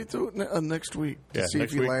what happens. Wait till next week to see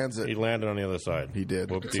if he lands it. He landed on the other side. He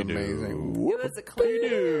did. It's amazing. It was a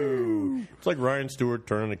clean. It's like Ryan Stewart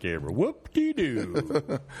turning the camera.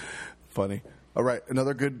 Whoop-de-doo. Funny. All right,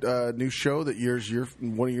 another good new show that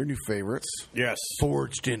one of your new favorites. Yes.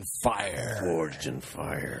 Forged in Fire. Forged in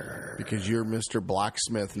Fire. Because you're Mr.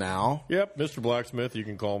 Blacksmith now. Yep, Mr. Blacksmith. You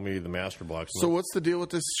can call me the Master Blacksmith. So what's the deal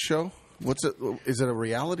with this show? What's it? Is it a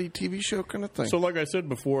reality TV show kind of thing? So like I said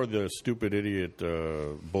before, the stupid idiot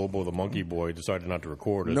Bobo the Monkey Boy decided not to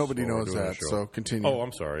record us. Nobody knows that, so continue. Oh,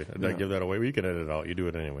 I'm sorry. Did I give that away? Well, you can edit it out. You do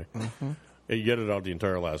it anyway. You edit out the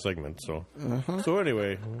entire last segment. So so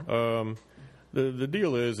anyway, the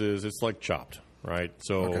deal is it's like Chopped, right?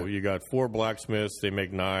 So you got 4 blacksmiths. They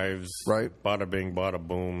make knives. Right. Bada bing, bada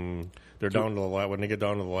boom. They're down to when they get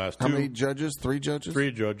down to the last 2. How many judges? 3 judges?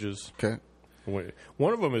 3 judges. Okay.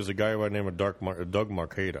 One of them is a guy by the name of Doug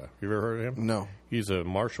Marcada. You ever heard of him? No. He's a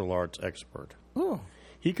martial arts expert. Oh.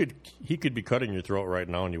 He could be cutting your throat right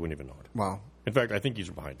now and you wouldn't even know it. Wow. In fact, I think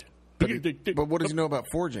he's behind. But what does he know about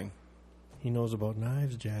forging? He knows about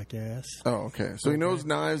knives, jackass. Oh, okay. So he knows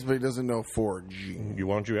knives, but he doesn't know forging.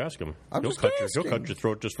 Why don't you ask him? He'll cut your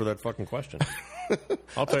throat just for that fucking question.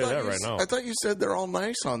 I'll tell you that right now. I thought you said they're all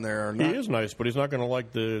nice on there. Or not. He is nice, but he's not going to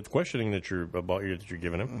like the questioning that you're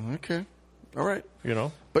giving him. Okay. All right. You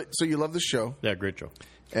know. But so you love the show. Yeah, great show.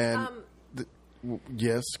 And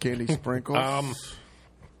yes, Candy Sprinkles.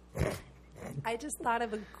 I just thought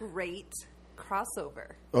of a great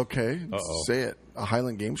crossover. Okay. Say it. A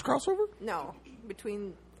Highland Games crossover? No.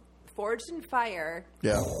 Between Forged in Fire,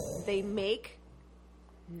 yeah, they make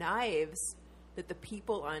knives that the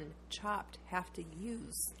people on Chopped have to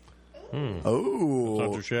use. Oh.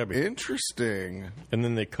 Not too shabby. Interesting. And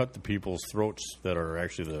then they cut the people's throats that are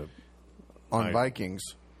actually Vikings,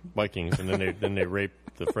 and then they rape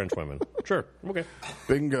the French women. Sure, okay,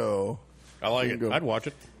 bingo. I like bingo. it. I'd watch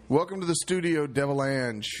it. Welcome to the studio, Devil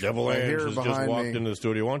Ange. Devil Ange here has behind just walked me. into the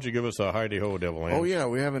studio. Why don't you give us a Heidi Ho, Devil Ange? Oh yeah,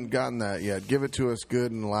 we haven't gotten that yet. Give it to us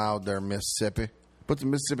good and loud, there, Mississippi. Put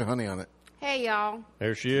some Mississippi honey on it. Hey, y'all.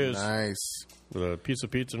 There she is. Nice. With a piece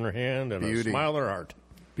of pizza in her hand and a smile in her heart.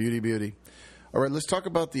 Beauty. All right, let's talk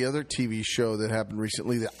about the other TV show that happened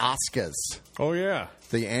recently, the Oscars. Oh, yeah.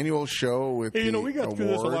 The annual show with we got awards. through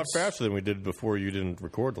this a lot faster than we did before you didn't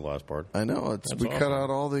record the last part. I know. We awesome. cut out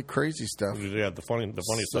all the crazy stuff. Yeah, the funny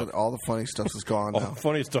stuff. All the funny stuff is gone now. All the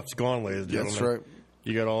funny stuff's gone, ladies and gentlemen. That's right.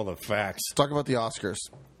 You got all the facts. Let's talk about the Oscars.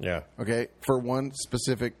 Yeah. Okay, for one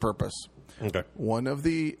specific purpose. Okay. One of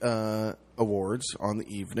the awards on the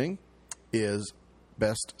evening is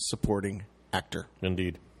Best Supporting Actor.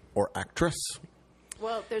 Indeed. Or Actress.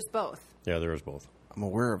 Well, there's both. Yeah, there is both. I'm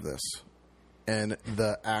aware of this. And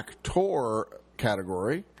the actor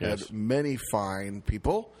category had many fine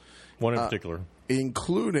people. One in particular.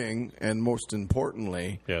 Including, and most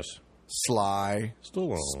importantly, Sly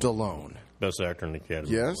Stallone. Best actor in the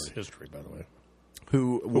Academy Award history, by the way.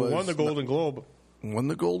 Who won the Golden Globe. Won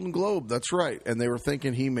the Golden Globe, that's right. And they were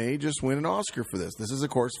thinking he may just win an Oscar for this. This is, of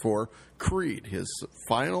course, for Creed, his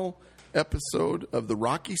final episode of the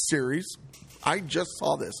Rocky series. I just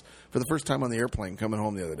saw this for the first time on the airplane coming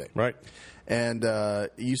home the other day. Right. And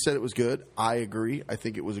you said it was good. I agree. I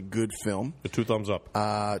think it was a good film. 2 thumbs up.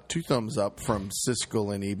 2 thumbs up from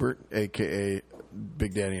Siskel and Ebert, a.k.a.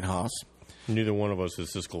 Big Daddy and Haas. Neither one of us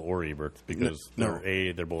is Siskel or Ebert because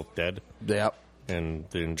they're both dead. Yep. And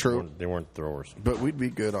they weren't throwers. But we'd be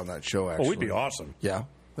good on that show, actually. Oh, we'd be awesome. Yeah,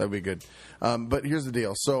 that'd be good. But here's the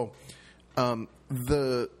deal. So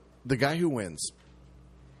the guy who wins,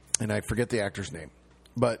 and I forget the actor's name,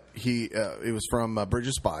 but it was from Bridge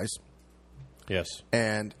of Spies. Yes.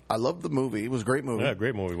 And I loved the movie. It was a great movie. Yeah,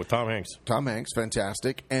 great movie with Tom Hanks. Tom Hanks,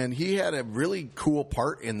 fantastic. And he had a really cool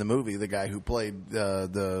part in the movie, the guy who played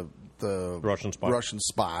the Russian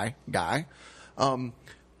spy guy.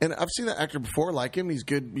 And I've seen that actor before, like him. He's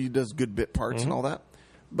good. He does good bit parts and all that.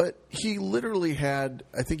 But he literally had,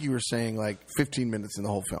 I think you were saying, like 15 minutes in the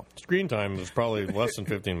whole film. Screen time was probably less than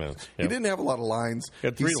 15 minutes. Yep. He didn't have a lot of lines.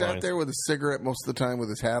 He sat there with a cigarette most of the time with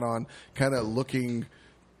his hat on, kind of looking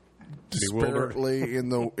desperately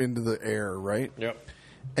into the air, right? Yep.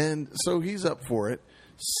 And so he's up for it.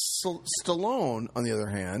 Stallone, on the other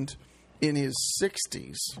hand, in his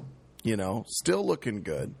 60s, still looking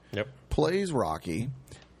good, plays Rocky,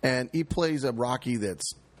 and he plays a Rocky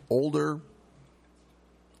that's older,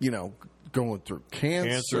 going through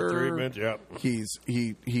cancer treatment. Yep.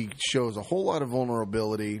 He shows a whole lot of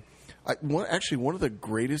vulnerability. One of the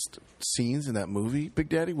greatest scenes in that movie, Big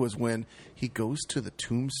Daddy, was when he goes to the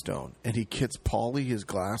tombstone and he gets Paulie his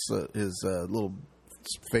glass, his little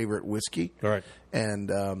favorite whiskey, and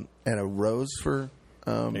a rose for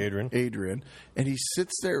Adrian, and he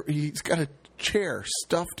sits there. He's got a chair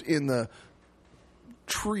stuffed in the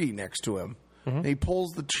tree next to him And he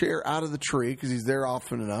pulls the chair out of the tree because he's there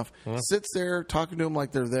often enough. Sits there talking to him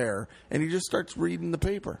like they're there, and he just starts reading the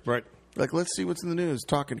paper. Right. Like, let's see what's in the news.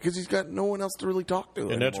 Talking because he's got no one else to really talk to.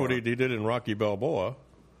 And that's what he did in Rocky Balboa.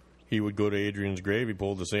 He would go to Adrian's grave. He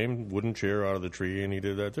pulled the same wooden chair out of the tree, and he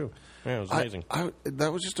did that too. Yeah, it was amazing.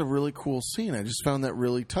 That was just a really cool scene. I just found that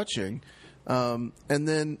really touching. And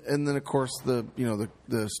then of course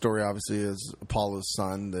the story obviously is Apollo's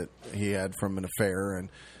son that he had from an affair, and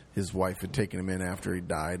his wife had taken him in after he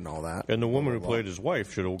died and all that. And the woman who played his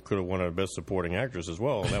wife could have won a Best Supporting Actress as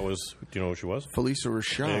well. And that was, do you know who she was? Phylicia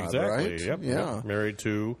Rashad, exactly. right? Yep. Yeah. Yep. Married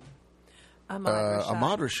to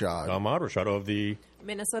Ahmad Rashad. Ahmad Rashad of the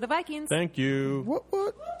Minnesota Vikings. Thank you.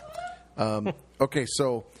 What? Okay,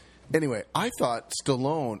 so anyway, I thought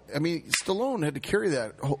Stallone had to carry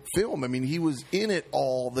that whole film. I mean, he was in it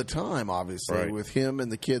all the time, obviously, Right. with him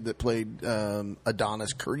and the kid that played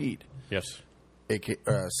Adonis Creed. Yes.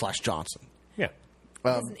 Slash Johnson. Yeah.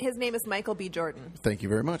 His name is Michael B. Jordan. Thank you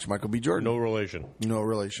very much, Michael B. Jordan. No relation. No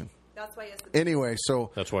relation. That's why he has the Anyway, so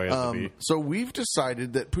That's why he has to be. So we've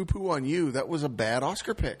decided that Poo Poo on You, that was a bad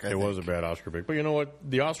Oscar pick. I It think. was a bad Oscar pick. But you know what?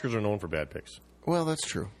 The Oscars are known for bad picks. Well, that's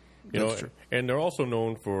true. That's true. And they're also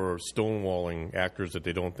known for stonewalling actors that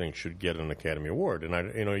they don't think should get an Academy Award. And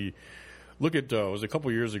you look at it was a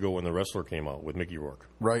couple years ago when The Wrestler came out with Mickey Rourke.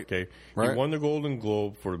 Right. Okay. Right. He won the Golden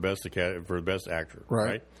Globe for the best actor.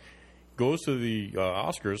 Right. Goes to the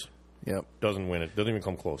Oscars. Yep. Doesn't win it. Doesn't even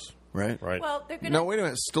come close. Right. Right. Well, they're going No, wait a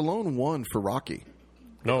minute. Stallone won for Rocky.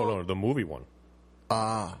 No, the movie won.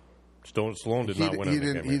 Stallone did not win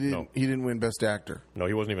an Academy. He didn't win Best Actor. No,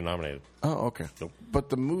 he wasn't even nominated. Oh, okay. Nope. But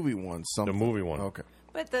the movie won something. The movie won. Okay.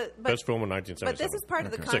 But Best film in 1977. But this is part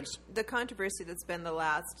of Okay. the controversy that's been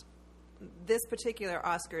this particular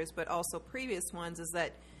Oscars, but also previous ones, is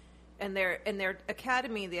that in their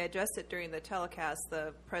Academy, they addressed it during the telecast.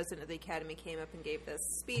 The president of the Academy came up and gave this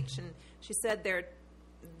speech, and she said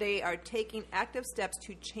they are taking active steps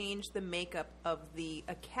to change the makeup of the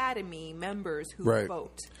Academy members who Right.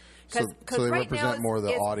 vote. So they right represent now more of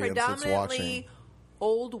the it's audience that's predominantly watching.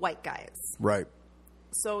 old white guys. Right.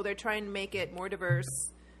 So they're trying to make it more diverse.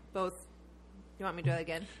 Both. You want me to do that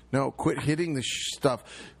again? No, quit hitting the stuff.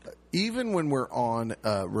 Even when we're on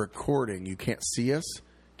recording, you can't see us.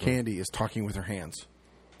 Candy is talking with her hands.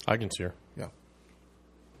 I can see her. Yeah.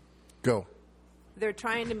 Go. They're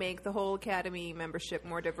trying to make the whole Academy membership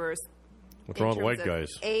more diverse. What's in wrong with terms white of guys?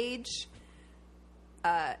 Age,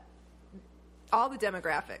 all the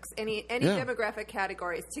demographics, any Yeah. demographic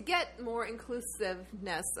categories, to get more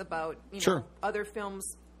inclusiveness about Sure. other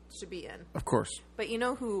films should be in. Of course. But you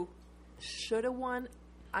know who should have won?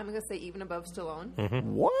 I'm going to say even above Stallone.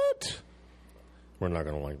 What? We're not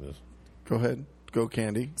going to like this. Go ahead. Go,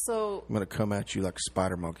 Candy. So I'm going to come at you like a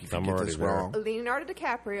spider monkey if you I'm get already this there. wrong. Leonardo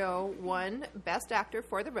DiCaprio won Best Actor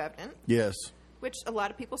for The Revenant, Yes. which a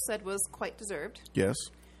lot of people said was quite deserved. Yes.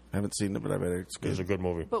 I haven't seen it, but I bet it's It's a good. good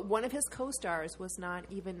movie. But one of his co-stars was not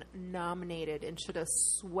even nominated and should have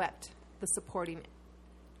swept the supporting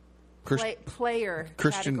player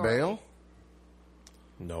Christian category. Bale?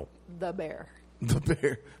 No. The Bear. The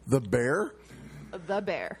bear. The bear? The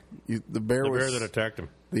Bear. The bear The was bear that attacked him.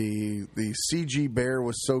 the CG bear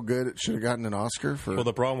was so good it should have gotten an Oscar for. Well,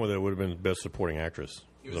 the problem with it would have been Best Supporting Actress.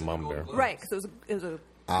 It was a mama bear. Right, because it was a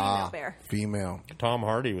female bear. Female. Tom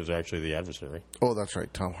Hardy was actually the adversary. Oh, that's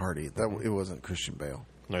right, Tom Hardy. It wasn't Christian Bale.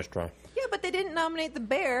 Nice try. Yeah, but they didn't nominate the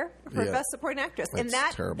bear for Yeah. Best Supporting Actress. And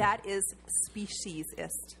That's terrible. that is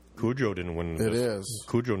speciesist. Cujo didn't win. It is.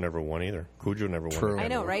 Cujo never won either. Cujo never won. True. an I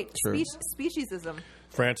know, Academy right? True. Speciesism.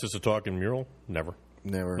 Francis the Talking Mural? Never.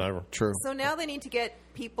 Never. True. So now they need to get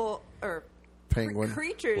people or Penguin.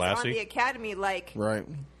 creatures Lassie? on the Academy like Right.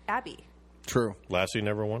 Abby. True. Lassie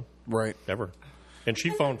never won. Right. Ever. And she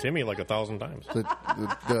found Timmy like 1,000 times. The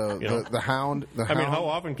hound. The I hound. mean, how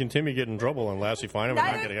often can Timmy get in trouble and Lassie find him and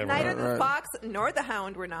not get Neither, him? neither the Right. Fox nor the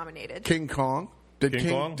Hound were nominated. King Kong. Did King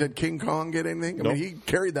Kong? Did King Kong get anything? I Nope. mean, he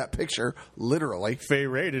carried that picture literally. Fay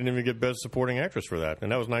Wray didn't even get Best Supporting Actress for that,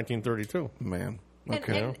 and that was 1932. Man. And,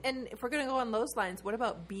 Okay. and if we're going to go on those lines, what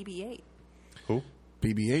about BB-8? Who?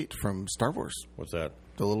 BB-8 from Star Wars. What's that?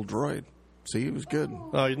 The little droid. See, he was good.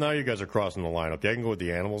 Now you guys are crossing the line. Okay, I can go with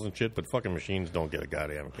the animals and shit, but fucking machines don't get a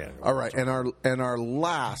goddamn Academy. All right, and our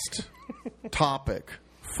last topic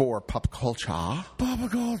for pop culture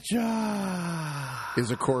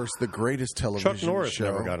is, of course, the greatest television Chuck Norris show.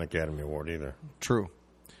 never got an Academy Award either. True,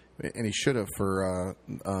 and he should have for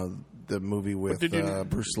the movie with did you-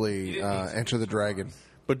 Bruce Lee, Enter the Dragon.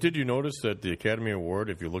 But did you notice that the Academy Award,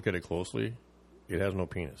 if you look at it closely, it has no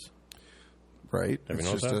penis? Right, Have you it's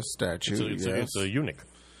noticed just that? a statue. It's yes. a eunuch.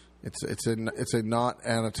 It's a not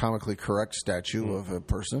anatomically correct statue of a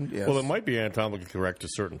person. Yes. Well, it might be anatomically correct to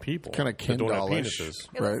certain people. Kind of Ken that don't have doll-ish,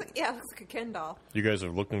 penises. right? It looks like a Ken doll. You guys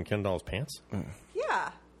have looked in Ken doll's pants?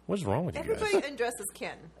 Yeah. What's wrong with you Everybody guys? undresses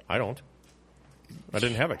Ken. I don't. I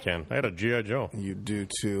didn't have a Ken. I had a G.I. Joe. You do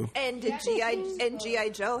too. And G.I.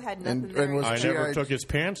 Joe had nothing there. was I G.I. never took his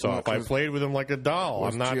pants off. I played with him like a doll.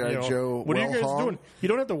 Was I'm not. G.I. Joe what are you guys well-hung? doing? You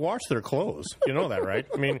don't have to wash their clothes. You know that, right?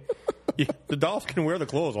 I mean, the dolls can wear the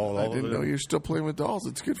clothes all. I didn't know you're still playing with dolls.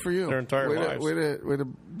 It's good for you. Their entire lives. Way to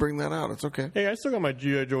bring that out. It's okay. Hey, I still got my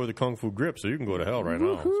G.I. Joe with the Kung Fu grip, so you can go to hell right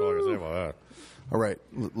now. That's all I can say about that. All right.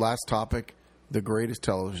 Last topic. The greatest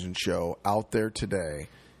television show out there today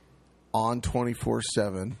on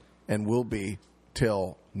 24/7 and will be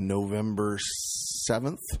till November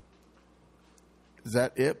 7th. Is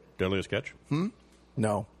that it? Deadliest Catch?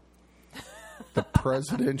 No. The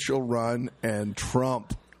presidential run and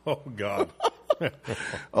Trump. Oh, God.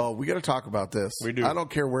 Oh, we got to talk about this. We do. I don't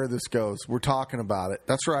care where this goes. We're talking about it.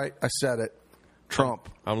 That's right. I said it. Trump.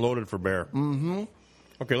 I'm loaded for bear. Mm-hmm.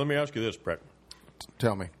 Okay, let me ask you this, Brett.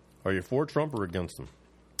 Tell me. Are you for Trump or against him?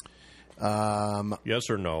 Yes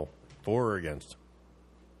or no? For or against?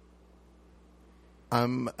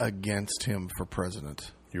 I'm against him for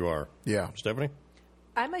president. You are? Yeah. Stephanie?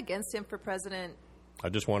 I'm against him for president. I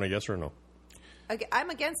just want a yes or no. I'm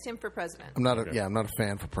against him for president. I'm not a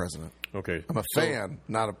fan for president. Okay. I'm a fan,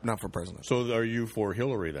 not for president. So are you for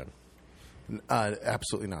Hillary then?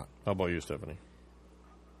 Absolutely not. How about you, Stephanie?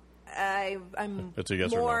 I'm It's a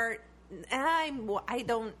yes more. I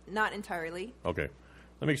don't. Not entirely. Okay.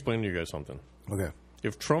 Let me explain to you guys something. Okay.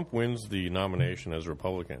 If Trump wins the nomination as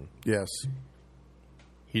Republican, Yes.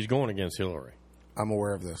 he's going against Hillary. I'm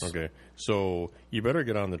aware of this. Okay. So you better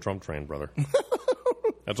get on the Trump train, brother.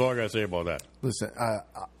 That's all I got to say about that. Listen,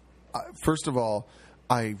 first of all,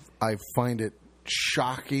 I find it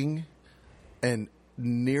shocking and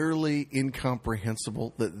nearly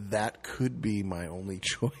incomprehensible that could be my only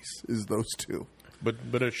choice is those two.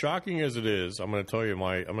 But as shocking as it is, I'm going to tell you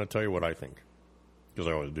what I think, because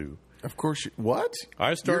I always do. Of course. What?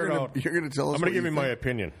 I started You're out. You're going to tell us. I'm going to give you you my think?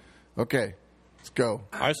 opinion. Okay, let's go.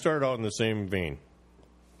 I started out in the same vein.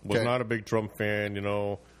 Was Okay. not a big Trump fan.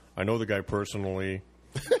 I know the guy personally.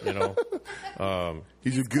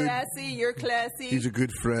 He's a good. Classy. You're classy. He's a good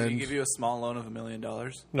Did he friend. give you a small loan of $1 million?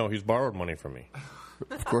 No, he's borrowed money from me.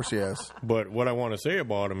 Of course, he has. But what I want to say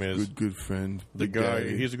about him is Good friend. the Big guy.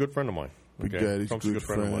 Daddy. He's a good friend of mine. Big Okay? Daddy's Trump's a a good good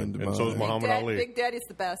friend of mine, friend of and so is mine. Muhammad Ali. Big Daddy's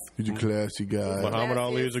the best. He's a classy guy. Muhammad Classy.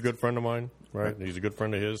 Ali is a good friend of mine, right? He's a good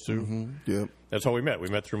friend of his too. Yep. That's how we met. We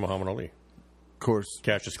met through Muhammad Ali. Of course.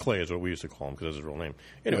 Cassius Clay is what we used to call him because that's his real name.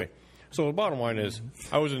 Anyway, so the bottom line is,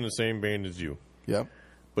 I was in the same vein as you. Yep.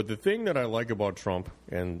 But the thing that I like about Trump,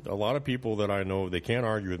 and a lot of people that I know, they can't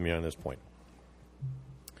argue with me on this point,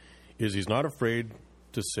 is he's not afraid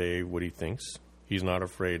to say what he thinks. He's not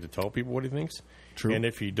afraid to tell people what he thinks. True. And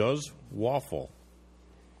if he does waffle,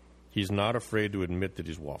 he's not afraid to admit that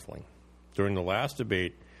he's waffling. During the last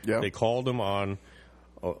debate, Yep. they called him on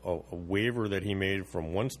a waiver that he made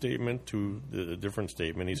from one statement to a different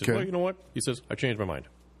statement. He said, Okay. well, you know what? He says, I changed my mind.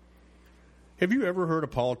 Have you ever heard a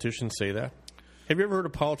politician say that? Have you ever heard a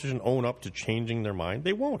politician own up to changing their mind?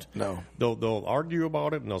 They won't. No. They'll argue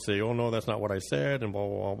about it, and they'll say, oh, no, that's not what I said, and blah,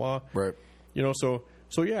 blah, blah, blah. Right.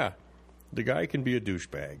 So yeah, the guy can be a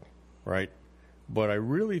douchebag, right? But I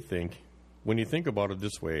really think, when you think about it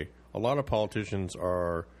this way, a lot of politicians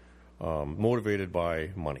are motivated by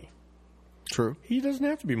money. True. He doesn't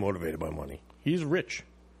have to be motivated by money. He's rich.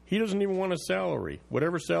 He doesn't even want a salary.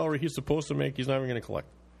 Whatever salary he's supposed to make, he's not even going to collect.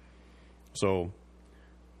 So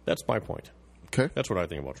that's my point. Okay. That's what I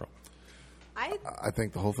think about Trump. I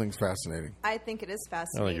think the whole thing's fascinating. I think it is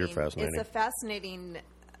fascinating. I think you're fascinating. It's a fascinating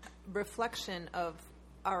reflection of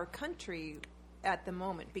our country at the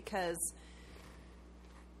moment because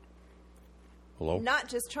Hello? not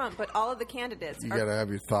just Trump, but all of the candidates You got to have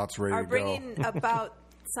your thoughts ready are to go. bringing about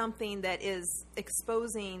something that is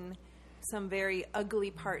exposing some very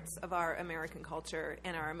ugly parts of our American culture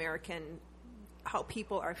and our American how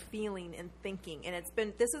people are feeling and thinking, and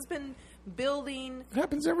this has been building. It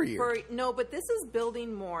happens every year. But this is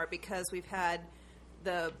building more because we've had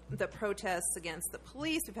the protests against the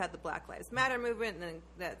police. We've had the Black Lives Matter movement, and then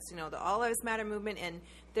that's the All Lives Matter movement, and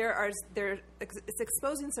it's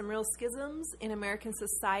exposing some real schisms in American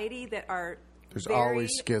society that are There's very always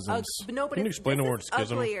schisms. no, but Can you explain the this word is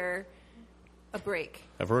schism? Uglier. A break.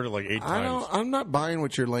 I've heard it like 8 times. I'm not buying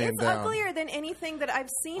what you're laying It's down. uglier than anything that I've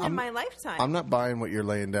seen in my lifetime. I'm not buying what you're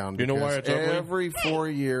laying down. You know why because it's ugly? every 4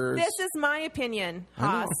 years. This is my opinion, I know.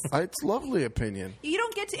 Haas. It's lovely opinion. You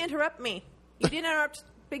don't get to interrupt me. You didn't interrupt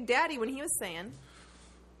Big Daddy when he was saying.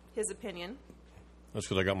 his opinion. That's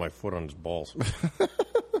because I got my foot on his balls.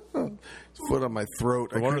 Foot on my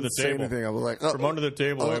throat. From I under the couldn't say table. anything. I was like, From under the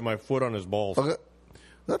table, I had my foot on his balls. Okay.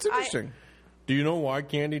 That's interesting. Do you know why,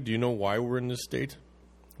 Candy? Do you know why we're in this state?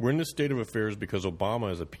 We're in this state of affairs because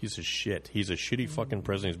Obama is a piece of shit. He's a shitty fucking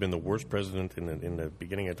president. He's been the worst president in the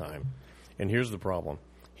beginning of time. And here's the problem.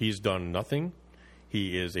 He's done nothing.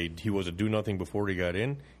 He was a do-nothing before he got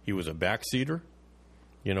in. He was a backseater,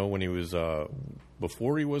 when he was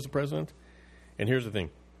before he was the president. And here's the thing.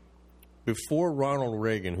 Before Ronald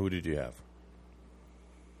Reagan, who did you have?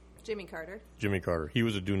 Jimmy Carter. Jimmy Carter. He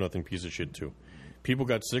was a do-nothing piece of shit, too. People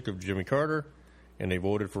got sick of Jimmy Carter, and they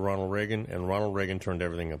voted for Ronald Reagan, and Ronald Reagan turned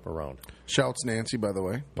everything up around. Shouts Nancy, by the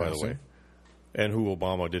way. By the way. And who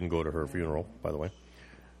Obama didn't go to her funeral, by the way.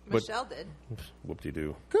 Michelle did.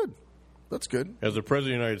 Whoop-de-doo. Good. That's good. As the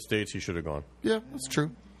President of the United States, he should have gone. Yeah, that's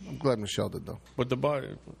true. I'm glad Michelle did, though. But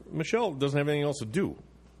Michelle doesn't have anything else to do.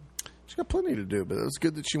 She's got plenty to do, but it was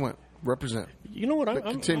good that she went. Represent. You know what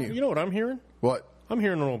continue. You know what I'm hearing? What? I'm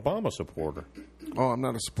hearing an Obama supporter. Oh, I'm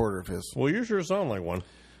not a supporter of his. Well, you sure sound like one.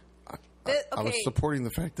 I was supporting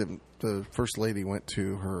the fact that the First Lady went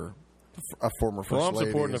to a former First Lady. Well, I'm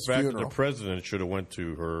supporting the fact funeral. that the President should have went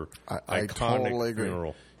to her I iconic totally agree.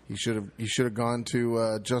 funeral. He should have gone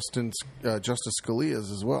to Justice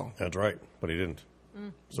Scalia's as well. That's right, but he didn't.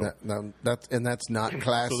 So that's not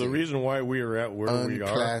classy. So the reason why we are at where we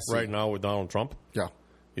are right now with Donald Trump, yeah,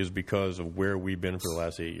 is because of where we've been for the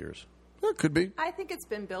last 8 years. That could be. I think it's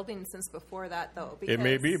been building since before that, though. It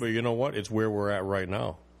may be, but you know what? It's where we're at right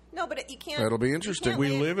now. No, but you can't. That'll be interesting. We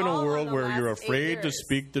live in a world where you're afraid 8 to years.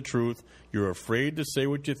 speak the truth. You're afraid to say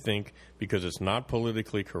what you think because it's not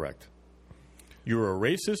politically correct. You're a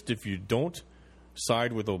racist if you don't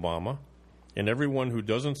side with Obama, and everyone who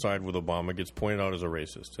doesn't side with Obama gets pointed out as a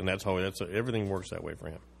racist, and everything works that way for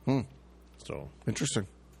him. So interesting.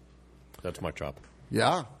 That's my chop.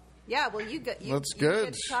 Yeah. Yeah, well, you get That's good.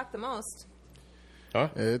 get to talk the most. Huh?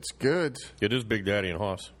 It's good. It is Big Daddy and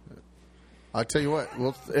Hoss. I'll tell you what.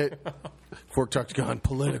 Fork Talk's gone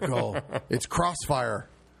political. It's Crossfire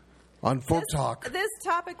on Fork Talk. This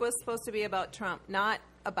topic was supposed to be about Trump, not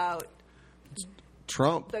about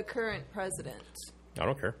Trump. the current president. I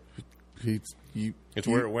don't care. It's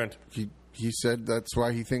where it went. He said that's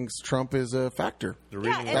why he thinks Trump is a factor. The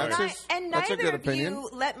reason Yeah, why. and that's a neither good of opinion. you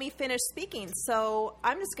let me finish speaking. So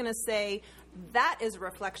I'm just going to say that is a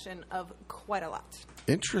reflection of quite a lot.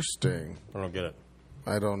 Interesting. I don't get it.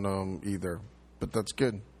 I don't know either, but that's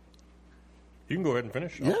good. You can go ahead and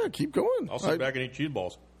finish. Yeah, keep going. I'll sit back and eat cheese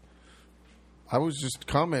balls. I was just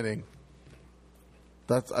commenting.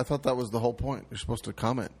 I thought that was the whole point. You're supposed to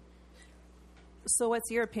comment. So what's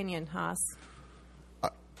your opinion, Haas?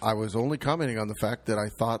 I was only commenting on the fact that I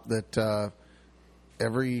thought that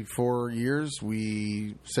every 4 years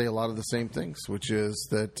we say a lot of the same things, which is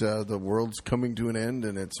that the world's coming to an end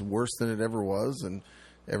and it's worse than it ever was, and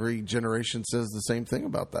every generation says the same thing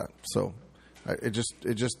about that. So I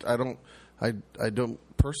don't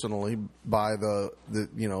personally buy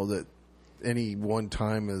that any one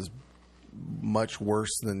time is much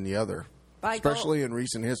worse than the other. Especially in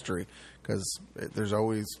recent history, because there's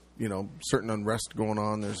always certain unrest going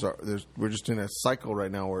on. We're just in a cycle right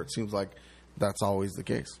now where it seems like that's always the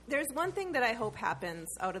case. There's one thing that I hope happens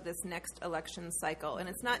out of this next election cycle, and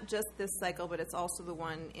it's not just this cycle, but it's also the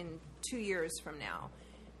one in 2 years from now.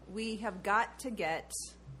 We have got to get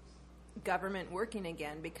government working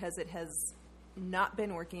again because it has not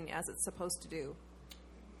been working as it's supposed to do.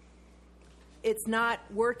 It's not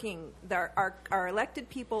working. Our elected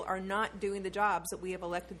people are not doing the jobs that we have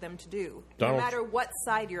elected them to do, no matter what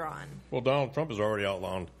side you're on. Well, Donald Trump has already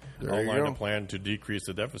outlined a plan to decrease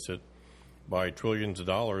the deficit by trillions of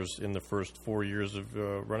dollars in the first 4 years of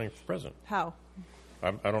running for president. How?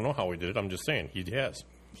 I don't know how he did it. I'm just saying he has.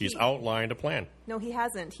 He's outlined a plan. No, he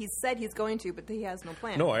hasn't. He's said he's going to, but he has no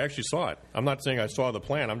plan. No, I actually saw it. I'm not saying I saw the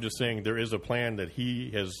plan. I'm just saying there is a plan that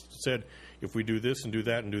he has said, if we do this and do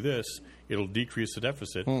that and do this, it'll decrease the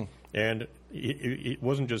deficit. And it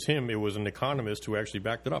wasn't just him. It was an economist who actually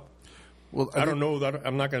backed it up. Well, I don't know that.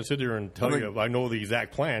 I'm not going to sit there and tell you I know the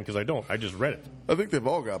exact plan because I don't. I just read it. I think they've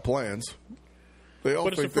all got plans. They all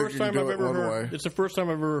But it's the think they first can time do I've it ever one heard. way. It's the first time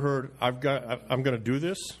I've ever heard. I'm going to do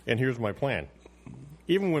this, and here's my plan.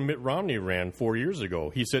 Even when Mitt Romney ran 4 years ago,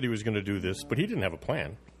 he said he was going to do this, but he didn't have a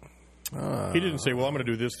plan. He didn't say, "Well, I'm going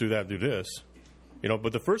to do this, do that, do this."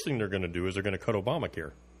 But the first thing they're going to do is they're going to cut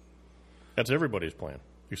Obamacare. That's everybody's plan,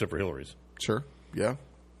 except for Hillary's. Sure. Yeah.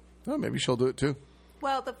 Well, maybe she'll do it too.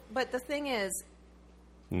 Well, but the thing is,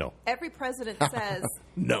 No. every president says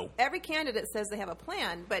No. Every candidate says they have a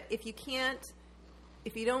plan, but if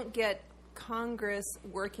you don't get Congress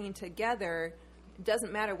working together, it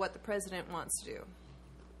doesn't matter what the president wants to do.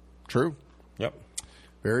 True. Yep.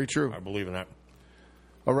 Very true. I believe in that.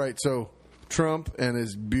 All right, so Trump and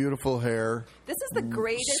his beautiful hair. This is the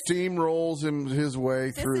greatest. Steamrolls him his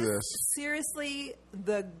way through this. Seriously,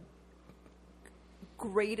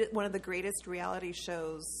 one of the greatest reality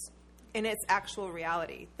shows in its actual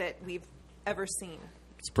reality that we've ever seen.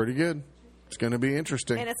 It's pretty good. It's going to be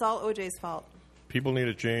interesting. And it's all OJ's fault. People need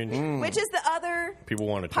to change. Which is the other people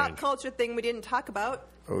want to pop change. culture thing we didn't talk about.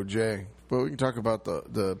 OJ. Well, we can talk about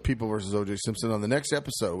the People versus OJ Simpson on the next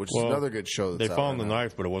episode, which is another good show. That's they found the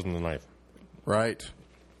knife, but it wasn't the knife. Right.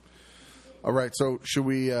 All right, so should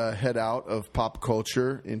we head out of pop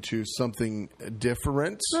culture into something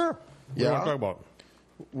different? Sure. What do you want to talk about?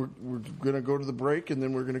 We're going to go to the break, and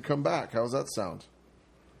then we're going to come back. How's that sound?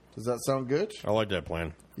 Does that sound good? I like that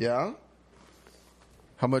plan. Yeah?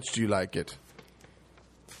 How much do you like it?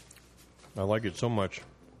 I like it so much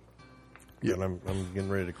that I'm getting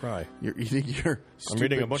ready to cry. You're eating your I'm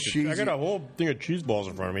eating a bunch cheesy... I got a whole thing of cheese balls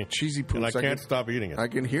in front of me. Cheesy poops. And I can't stop eating it. I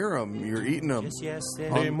can hear them. You're eating them.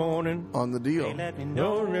 Yesterday morning. On the deal.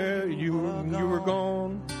 No, you were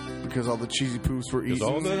gone. Because all the cheesy poofs were eaten. Because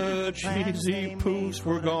all the cheesy poofs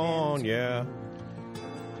were gone, yeah.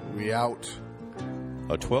 We out.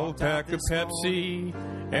 A 12-pack of Pepsi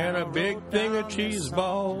and a big thing of cheese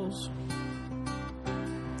balls.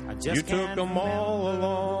 You took them all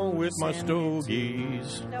along with my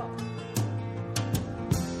stogies. No.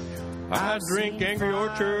 I drink Angry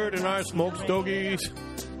Orchard and I smoke stogies.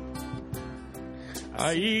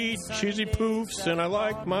 I eat cheesy poofs and I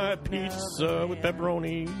like my pizza with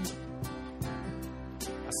pepperoni.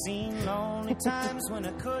 I've seen lonely times when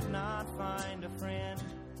I could not find a friend.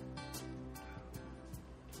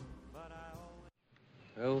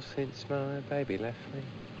 Well, since my baby left me,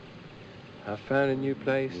 I found a new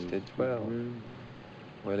place to dwell.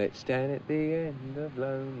 Well, it's down at the end of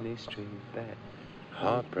Lonely Street, that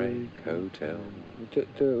Heartbreak Hotel. Do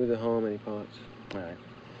it with the harmony parts. Right.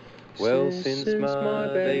 Well, since my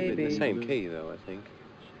baby... The same key, though, I think.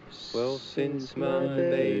 Well, since my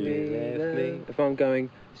baby left me... If I'm going,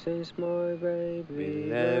 since my baby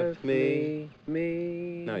left me...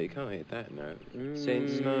 No, you can't hit that note.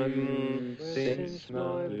 Since my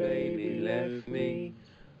baby left me...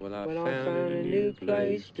 Well, I found a new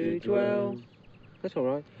place to dwell. That's all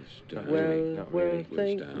right.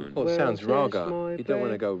 Well, it sounds raga. You don't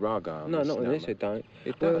want to go raga. No, not on this, it don't.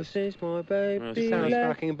 It does. Since my baby It sounds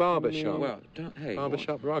fucking barbershop. Well, don't, hey,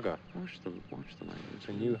 barbershop raga. Watch the language. It's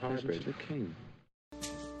a new hybrid. The king.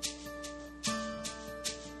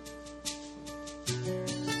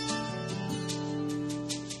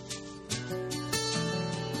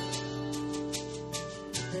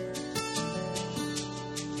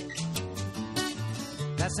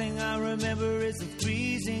 Last thing I remember is the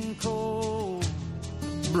freezing cold.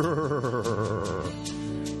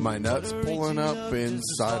 My nuts pulling up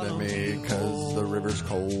inside of me because the river's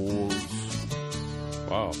cold.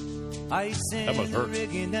 Wow. That must hurt.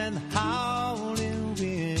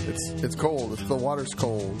 It's cold. The water's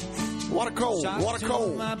cold. Water cold. Water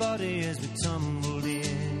cold. My body as we tumbled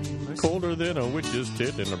in. Colder than a witch's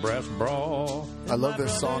tit in a brass bra. I love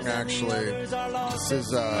this song, actually. This is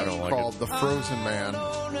called The Frozen Man.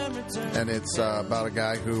 And it's about a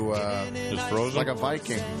guy who is frozen? Like a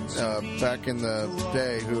Viking back in the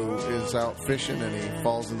day who is out fishing and he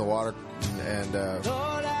falls in the water and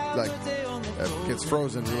gets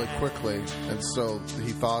frozen really quickly. And so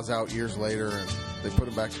he thaws out years later and they put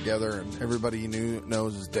him back together and everybody he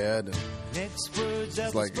knows is dead. And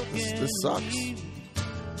it's like, this sucks.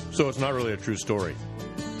 So it's not really a true story.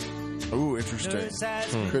 Ooh, interesting.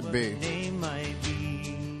 Could be.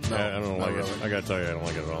 No, I don't like really. it. I gotta tell you, I don't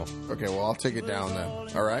like it at all. Okay, well, I'll take it down then.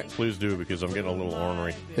 All right? Please do, because I'm getting a little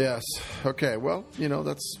ornery. Yes. Okay, well,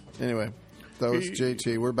 anyway. That was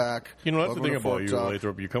JT. We're back. That's Welcome the thing about you, Talk.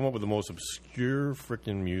 Lathrop. You come up with the most obscure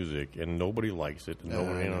freaking music, and nobody likes it. And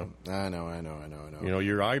nobody, I know.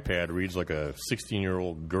 Your iPad reads like a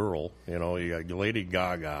 16-year-old girl. You got Lady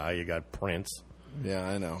Gaga. You got Prince. Yeah,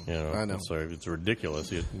 I know. I know. So it's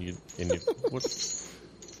ridiculous. What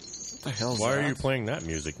the hell is Why that? are you playing that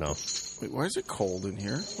music now? Wait, why is it cold in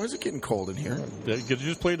here? Why is it getting cold in here? Because you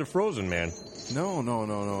just played The Frozen Man. No.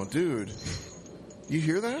 Dude. You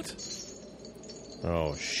hear that?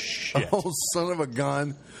 Oh, shit. Oh, son of a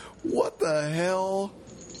gun. What the hell?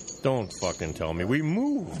 Don't fucking tell me. We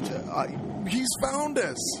moved. He's found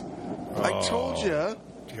us. I told you.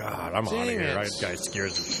 God, I'm out of here. That guy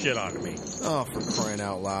scares the shit out of me. Oh, for crying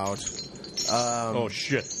out loud. Oh,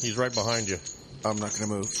 shit. He's right behind you. I'm not going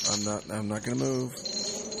to move. I'm not going to move.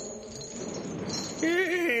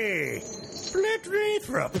 Hey! Split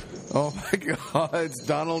Lathrop. Oh, my God. It's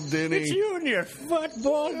Donald Denny. It's you and your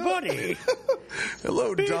football buddy.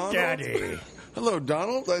 Hello, Big Donald. Daddy. Hello,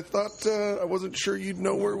 Donald. I thought I wasn't sure you'd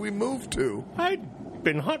know where we moved to. I'd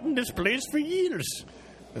been hunting this place for years.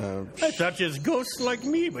 I thought you're ghosts like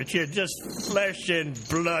me, but you're just flesh and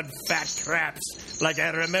blood fat craps, like I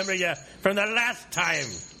remember you from the last time.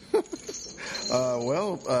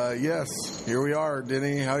 Yes. Here we are,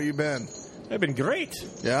 Denny. How you been? I've been great.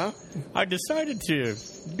 Yeah? I decided to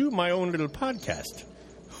do my own little podcast.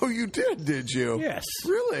 Oh, you did you? Yes.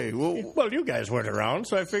 Really? Well, you guys weren't around,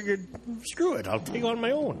 so I figured, screw it, I'll take on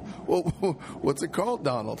my own. Well, what's it called,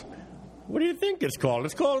 Donald? What do you think it's called?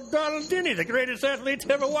 It's called Donald Denny, the greatest athlete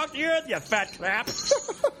to ever walk the earth, you fat crap.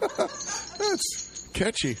 That's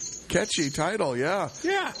catchy title, yeah.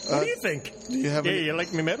 Yeah, what do you think? Do you have you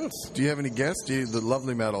like me medals? Do you have any guests? The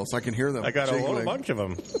lovely medals. I can hear them. I got a whole bunch of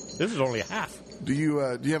them. This is only half. Do you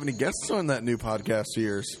have any guests on that new podcast of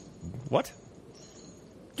yours? What?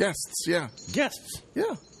 Guests, yeah. Guests?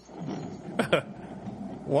 Yeah.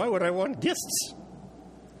 Why would I want guests?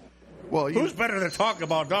 Well, who's better to talk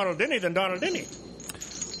about Donald Denny than Donald Denny?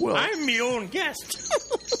 Well, I'm my own guest.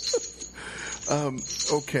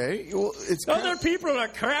 Okay. Well, it's other people are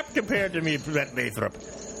crap compared to me, Brett Lathrop.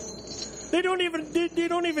 They don't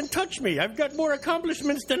even touch me. I've got more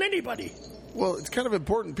accomplishments than anybody. Well, it's kind of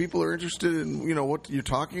important. People are interested in what you're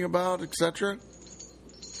talking about, etc.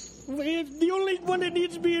 The only one that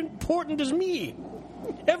needs to be important is me.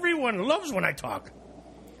 Everyone loves when I talk.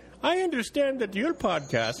 I understand that your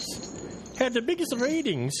podcasts had the biggest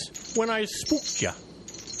ratings when I spooked you.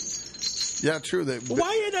 Yeah, true.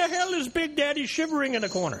 Why the hell is Big Daddy shivering in the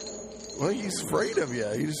corner? Well, he's afraid of you.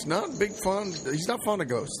 He's not fond of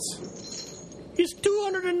ghosts. He's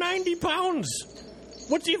 290 pounds.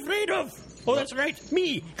 What's he afraid of? Oh, that's right,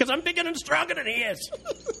 me, because I'm bigger and stronger than he is.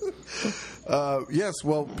 Yes,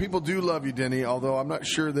 well, people do love you, Denny, although I'm not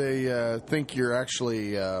sure they think you're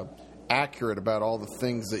actually accurate about all the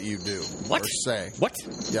things that you do. What? Or say. What?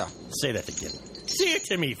 Yeah. Say that again. Say it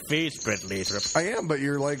to me face, Brett Lathrop. I am, but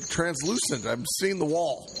you're like translucent. I'm seeing the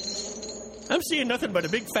wall. I'm seeing nothing but a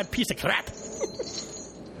big fat piece of crap.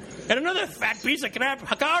 And another fat piece of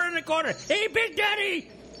crap, a car in the corner. Hey, Big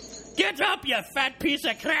Daddy! Get up, you fat piece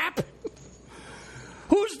of crap!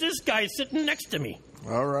 Who's this guy sitting next to me?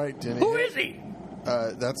 All right, Denny. Who is he?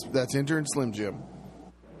 That's intern Slim Jim.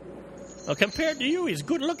 Well, compared to you, he's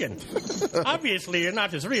good looking. Obviously, you're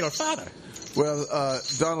not his real father. Well,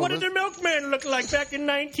 Donald... What did the milkman look like back in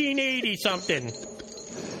 1980-something?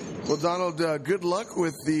 Well, Donald, good luck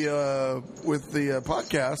with the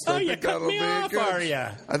podcast. Oh, you cut me off, are you?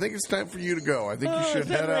 I think it's time for you to go. I think you should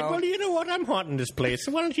head out. Well, you know what? I'm haunting this place,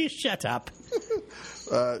 so why don't you shut up?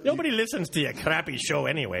 Nobody listens to your crappy show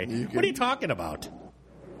anyway. What are you talking about?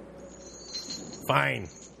 Fine.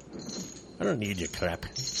 I don't need your crap.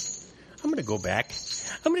 I'm going to go back.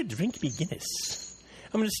 I'm going to drink me Guinness.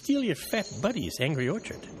 I'm going to steal your fat buddy's Angry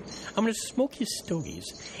Orchard. I'm going to smoke his stogies.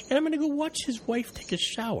 And I'm going to go watch his wife take a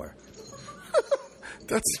shower.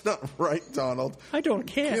 That's not right, Donald. I don't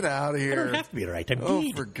care. Get out of here. I don't have to be right. I'm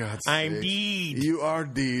Deed. Oh, for God's sake. I'm Deed. You are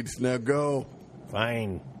Deed. Now go.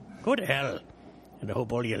 Fine. Go to hell. And I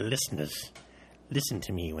hope all your listeners listen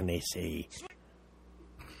to me when they say...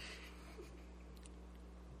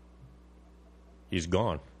 He's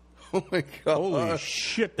gone. Oh, my God. Holy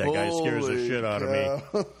shit, that guy scares the shit out of me.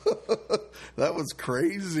 That was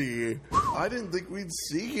crazy. I didn't think we'd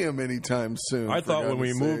see him anytime soon. I thought when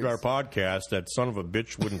we moved our podcast, that son of a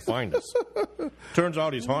bitch wouldn't find us. Turns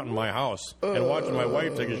out he's haunting my house and watching my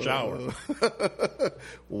wife take a shower.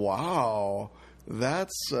 Wow.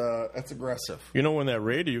 That's aggressive. You know, when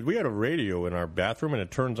we had a radio in our bathroom and it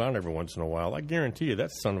turns on every once in a while, I guarantee you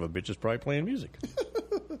that son of a bitch is probably playing music.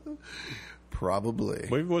 Probably.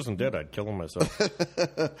 Well, if he wasn't dead, I'd kill him myself.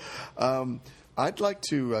 I'd like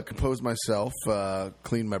to compose myself,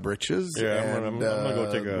 clean my britches. Yeah, and I'm gonna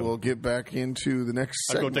go take a... We'll get back into the next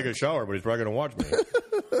segment. I'd go take a shower, but he's probably going to watch me.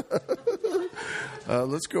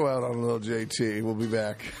 Let's go out on a little JT. We'll be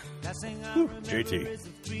back. Whew, JT.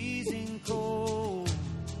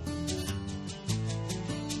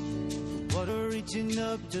 Water reaching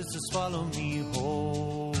up just to swallow me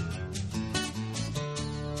whole.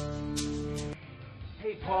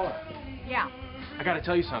 Hey, Paula. Yeah. I got to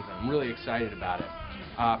tell you something. I'm really excited about it.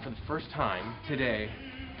 For the first time today,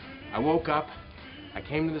 I woke up, I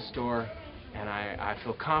came to the store, and I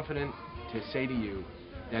feel confident to say to you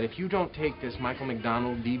that if you don't take this Michael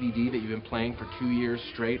McDonald DVD that you've been playing for 2 years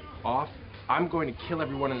straight off, I'm going to kill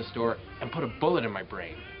everyone in the store and put a bullet in my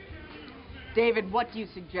brain. David, what do you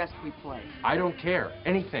suggest we play? I don't care.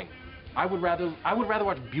 Anything. I would rather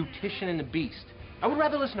watch Beautician and the Beast. I would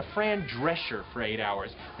rather listen to Fran Drescher for 8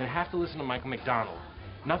 hours than have to listen to Michael McDonald.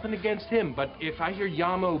 Nothing against him, but if I hear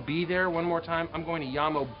Yamo Be There one more time, I'm going to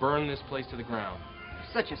Yamo burn this place to the ground.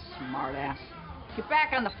 You're such a smart-ass. Get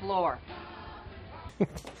back on the floor.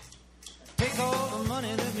 Take all the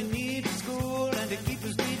money that we need for school and to keep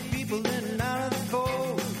the street people in and out of the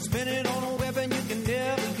cold. Spend it on a weapon you can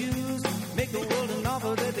never use. Make the world an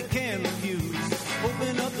offer that they can't refuse.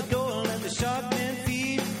 Open up the door and let the shark man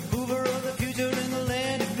feed. Hoover of the future in the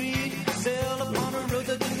land of greed. Sail upon a road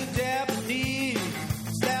to the Japanese.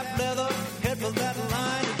 Slap leather, head for that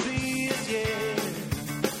line of trees,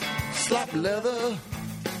 yeah. Slap leather.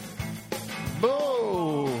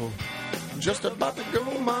 Whoa. Just about to go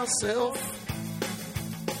myself.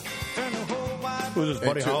 Who's this,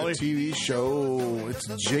 Buddy Holly? The TV show. It's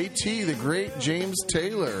JT, the great James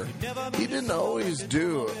Taylor. He didn't always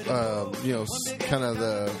do, kind of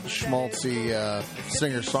the schmaltzy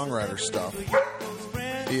singer-songwriter stuff.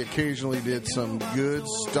 He occasionally did some good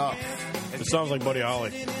stuff. It sounds like Buddy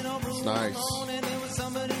Holly. It's nice.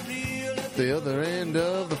 The other end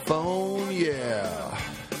of the phone, yeah.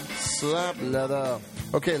 Slap leather.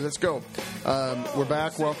 Okay, let's go. We're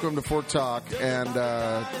back. Welcome to Fort Talk, and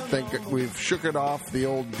think we've shook it off, the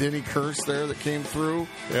old Denny curse there that came through.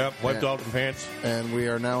 Yep, wiped out the pants. And we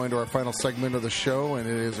are now into our final segment of the show, and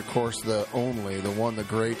it is, of course, the one, the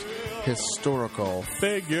great historical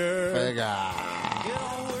figure.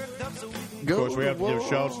 Of course, we have to give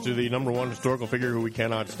shouts to the number one historical figure who we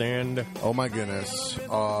cannot stand. Oh, my goodness.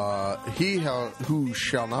 He who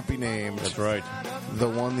shall not be named. That's right. The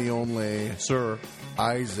one, the only. Sir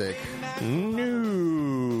Isaac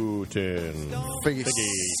Newton. Figgy.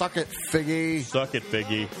 Suck it, Figgy. Suck it,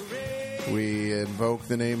 Figgy. We invoke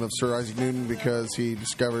the name of Sir Isaac Newton because he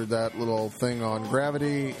discovered that little thing on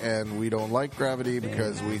gravity, and we don't like gravity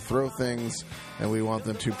because we throw things and we want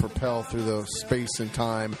them to propel through the space and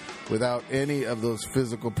time without any of those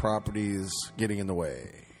physical properties getting in the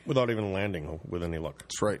way. Without even landing with any luck.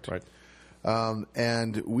 That's right. Right.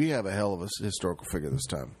 And we have a hell of a historical figure this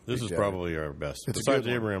time. This is probably our best. Besides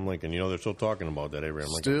Abraham Lincoln. They're still talking about that Abraham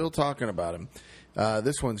Lincoln. Still talking about him.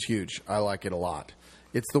 This one's huge. I like it a lot.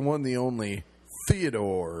 It's the one, the only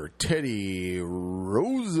Theodore Teddy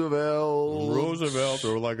Roosevelt. Roosevelt,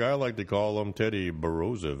 or like I like to call him, Teddy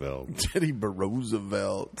Roosevelt. Teddy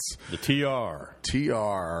Roosevelt. The TR.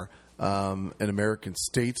 TR. An American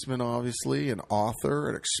statesman, obviously, an author,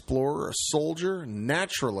 an explorer, a soldier,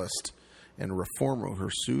 naturalist, and reformer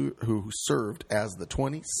who served as the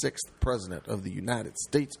 26th President of the United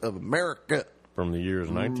States of America. From the years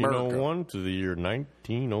 1901 to the year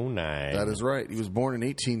 1909. That is right. He was born in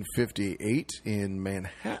 1858 in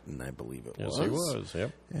Manhattan, I believe it was. Yes, he was,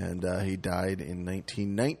 yep. And he died in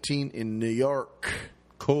 1919 in New York.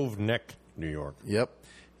 Cove Neck, New York. Yep.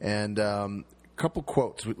 And couple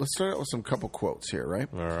quotes. Let's start out with some couple quotes here, right?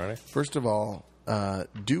 All right. First of all,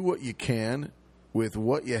 do what you can with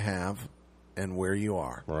what you have and where you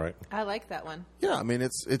are. Right. I like that one. Yeah, I mean,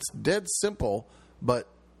 it's dead simple, but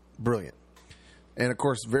brilliant. And, of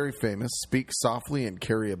course, very famous. Speak softly and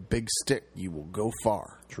carry a big stick. You will go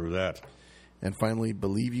far. True that. And finally,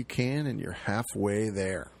 believe you can, and you're halfway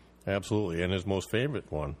there. Absolutely. And his most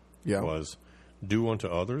favorite one was, do unto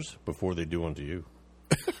others before they do unto you.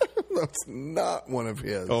 That's not one of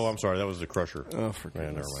his. Oh, I'm sorry. That was the Crusher. Oh, for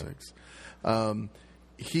goodness sakes.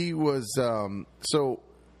 He was, so,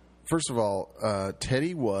 first of all,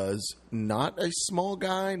 Teddy was not a small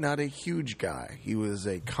guy, not a huge guy. He was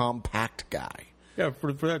a compact guy. Yeah,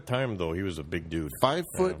 for that time, though, he was a big dude.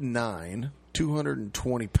 5'9",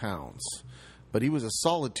 220 pounds. But he was a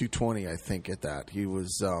solid 220, I think, at that. He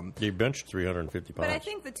was... he benched 350 pounds. But I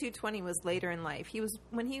think the 220 was later in life.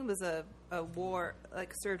 When he was a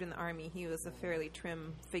served in the Army, he was a fairly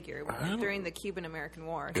trim figure. During the Cuban-American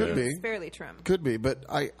War. Could be. Was fairly trim. Could be, but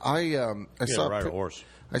I saw ride a horse.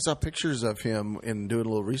 I saw pictures of him in doing a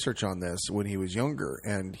little research on this when he was younger,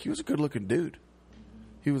 and he was a good-looking dude.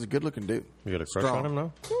 He was a good-looking dude. You got a crush on him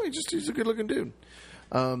now? No, he's a good-looking dude.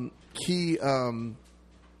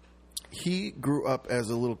 He grew up as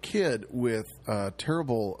a little kid with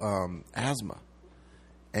terrible asthma,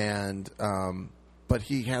 and but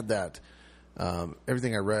he had that.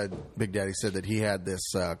 Everything I read, Big Daddy said that he had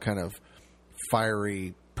this kind of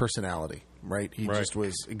fiery personality. Right? He just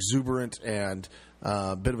was exuberant and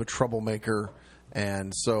a bit of a troublemaker.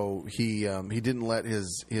 And so he didn't let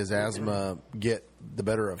his asthma get the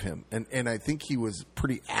better of him, and I think he was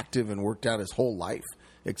pretty active and worked out his whole life,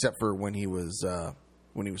 except for when he was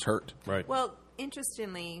hurt. Right. Well,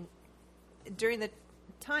 interestingly, during the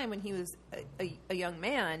time when he was a young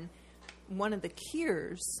man, one of the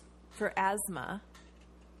cures for asthma,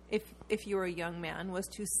 if you were a young man, was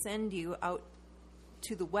to send you out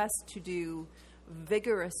to the West to do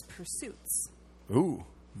vigorous pursuits. Ooh,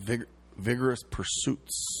 vigorous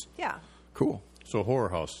pursuits. Yeah. Cool. So horror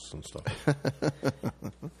houses and stuff.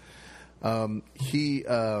 He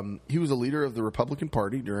was a leader of the Republican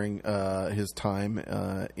Party during his time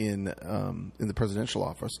in the presidential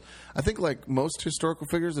office. I think, like most historical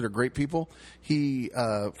figures that are great people, he,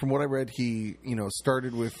 from what I read, he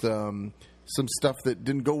started with some stuff that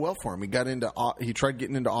didn't go well for him. He tried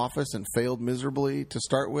getting into office and failed miserably to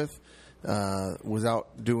start with. Was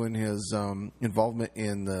out doing his involvement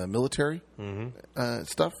in the military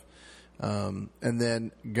stuff. And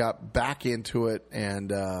then got back into it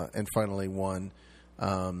and finally won.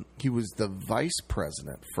 He was the vice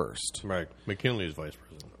president first. Right. McKinley's vice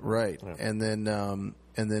president. Right. Yeah. And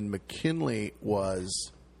then McKinley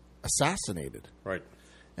was assassinated. Right.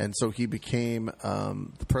 And so he became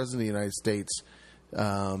the president of the United States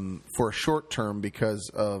for a short term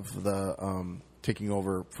because of the taking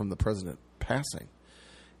over from the president passing.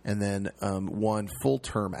 And then won full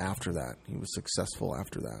term after that. He was successful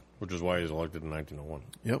after that. Which is why he was elected in 1901.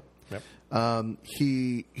 Yep.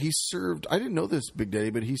 He served, I didn't know this, Big Daddy,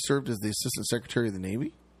 but he served as the Assistant Secretary of the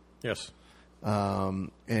Navy. Yes.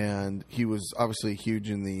 And he was obviously huge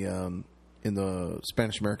in the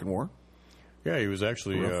Spanish-American War. Yeah, he was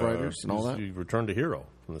actually Rough Riders and all that. He returned a hero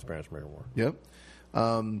from the Spanish-American War. Yep.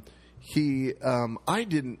 I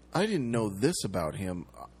didn't know this about him.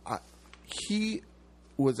 He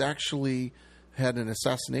was actually had an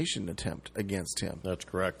assassination attempt against him. That's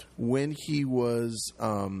correct. When he was,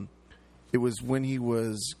 it was when he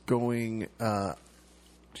was going.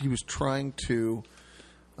 He was trying to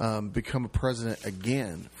become a president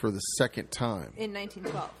again for the second time in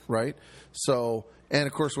 1912. Right. So, and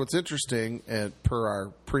of course, what's interesting, per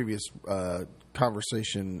our previous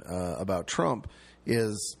conversation about Trump,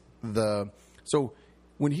 is so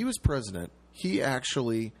when he was president, he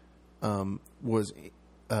actually was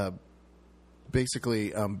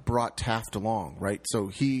basically brought Taft along, right? So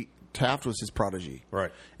Taft was his prodigy,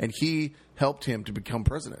 right? And he helped him to become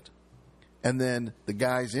president. And then the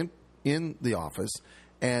guy's in the office,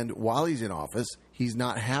 and while he's in office, he's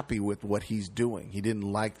not happy with what he's doing. He didn't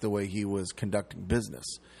like the way he was conducting business,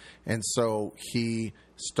 and so he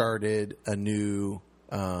started a new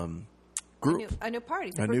group, a new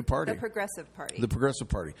party, new party, the Progressive Party. The Progressive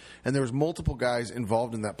Party. And there was multiple guys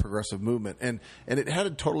involved in that progressive movement, and it had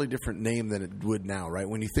a totally different name than it would now, right?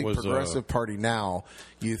 When you think Progressive Party now,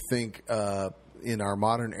 you think in our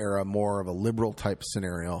modern era more of a liberal type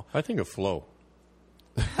scenario. I think of Flo.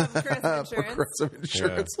 Progressive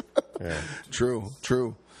Insurance. Yeah.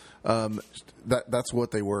 True. That's what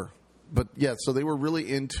they were. But yeah, so they were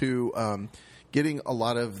really into getting a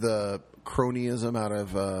lot of the cronyism out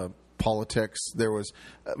of politics. There was,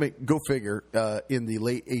 go figure, in the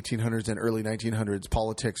late 1800s and early 1900s,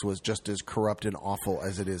 politics was just as corrupt and awful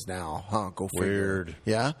as it is now. Go figure. Weird.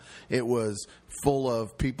 Yeah? It was full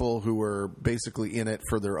of people who were basically in it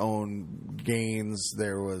for their own gains.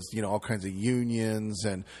 There was, all kinds of unions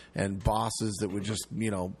and bosses that would just,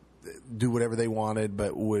 do whatever they wanted,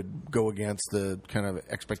 but would go against the kind of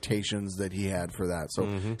expectations that he had for that. So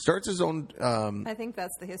starts his own. I think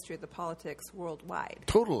that's the history of the politics worldwide.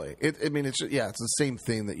 Totally. It's the same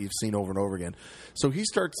thing that you've seen over and over again. So he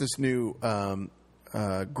starts this new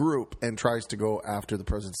group and tries to go after the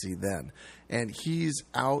presidency then, and he's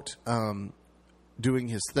out doing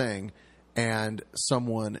his thing, and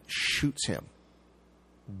someone shoots him.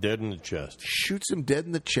 Dead in the chest. Shoots him dead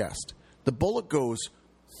in the chest. The bullet goes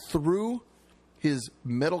through his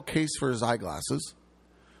metal case for his eyeglasses,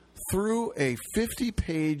 through a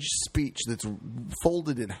 50-page speech that's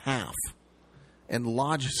folded in half, and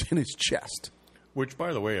lodges in his chest. Which,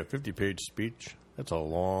 by the way, a 50-page speech, that's a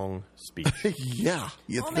long speech. Yeah,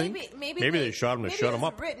 you think? Maybe they shot him to shut him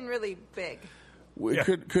up. Written really big.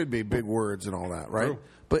 It could be big words and all that, right? True.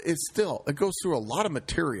 But it goes through a lot of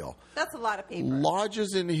material. That's a lot of paper.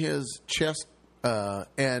 Lodges in his chest.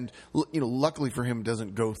 And luckily for him, it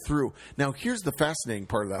doesn't go through. Now, here's the fascinating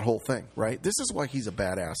part of that whole thing, right? This is why he's a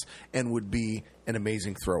badass and would be an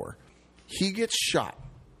amazing thrower. He gets shot.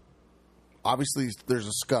 Obviously, there's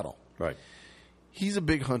a scuttle. Right. He's a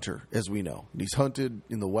big hunter, as we know. He's hunted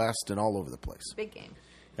in the West and all over the place. Big game.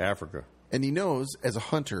 Africa. And he knows, as a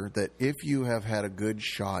hunter, that if you have had a good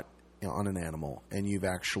shot on an animal and you've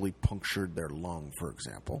actually punctured their lung, for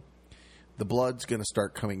example, the blood's going to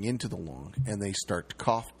start coming into the lung, and they start to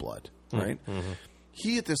cough blood, right? Mm-hmm.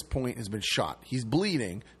 He, at this point, has been shot. He's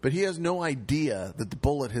bleeding, but he has no idea that the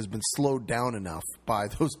bullet has been slowed down enough by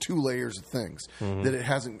those two layers of things that it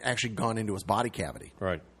hasn't actually gone into his body cavity.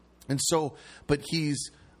 Right. And so, but he's,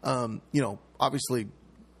 obviously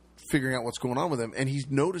figuring out what's going on with him, and he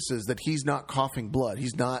notices that he's not coughing blood.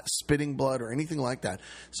 He's not spitting blood or anything like that.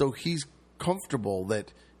 So he's comfortable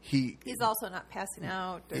that he's also not passing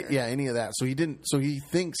out. Yeah, any of that. So he didn't. So he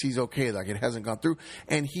thinks he's okay, like it hasn't gone through.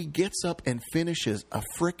 And he gets up and finishes a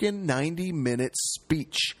frickin' 90-minute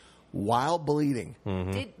speech while bleeding.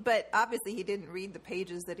 But obviously he didn't read the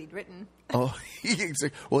pages that he'd written. Oh, he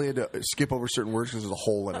had to skip over certain words because there's a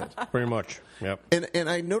hole in it. Pretty much, yep. And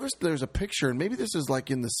I noticed there's a picture, and maybe this is like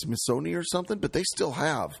in the Smithsonian or something, but they still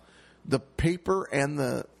have the paper and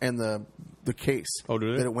the case that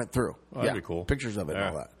it went through. Oh, that'd be cool. Pictures of it and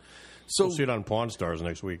all that. So we'll see it on Pawn Stars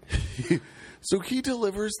next week. So he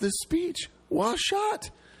delivers this speech while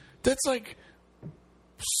shot. That's like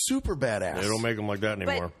super badass. They don't make them like that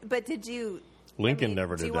anymore. But did you... Lincoln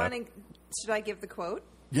never did that. Should I give the quote?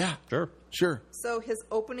 Yeah. Sure. So his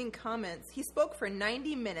opening comments, he spoke for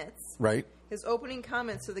 90 minutes. Right. His opening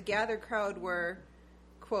comments to the gathered crowd were,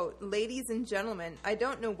 quote, "Ladies and gentlemen, I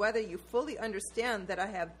don't know whether you fully understand that I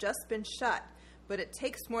have just been shot, but it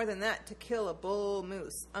takes more than that to kill a bull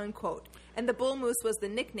moose," unquote. And the bull moose was the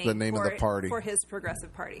name of the party for his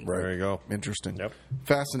progressive party. Right. There you go. Interesting. Yep.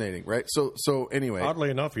 Fascinating, right? So anyway. Oddly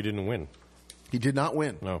enough, he didn't win. He did not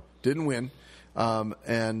win. No. Didn't win.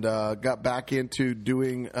 And got back into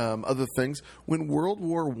doing other things. When World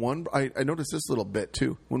War I noticed this little bit,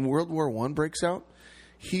 too. When World War I breaks out,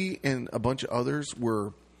 he and a bunch of others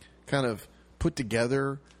were kind of put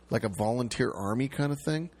together like a volunteer army kind of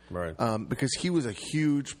thing. Right. Because he was a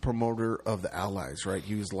huge promoter of the Allies, right?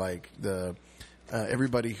 He was like the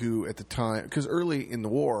everybody who at the time, because early in the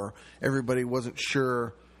war, everybody wasn't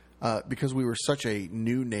sure, because we were such a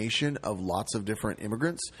new nation of lots of different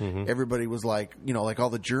immigrants. Everybody was like, like all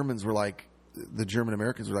the Germans were like, the German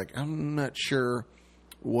Americans were like, I'm not sure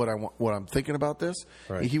what I'm thinking about this.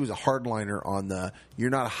 Right. He was a hardliner on you're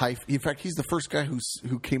not a hyphen. In fact, he's the first guy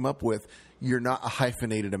who came up with, you're not a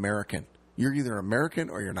hyphenated American. You're either American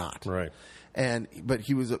or you're not. Right. But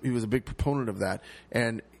he was a big proponent of that,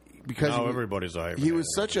 and because now everybody's a hyphenated. he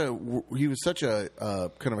was such a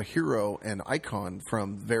kind of a hero and icon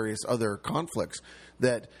from various other conflicts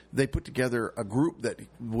that they put together a group that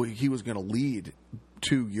he was going to lead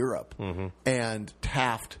to Europe, and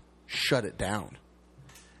Taft shut it down,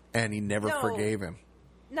 and he never forgave him.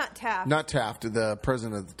 Not Taft. Not Taft, the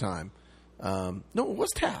president at the time. No, it was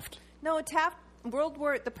Taft. No, Taft.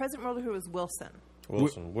 The president World War was Wilson.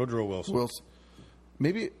 Woodrow Wilson.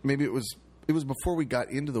 Maybe it was before we got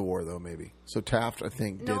into the war, though. Maybe so. Taft, I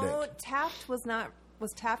think, did it. No, Taft was not.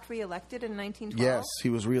 Was Taft reelected in 1912? Yes, he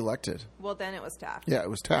was reelected. Well, then it was Taft. Yeah, it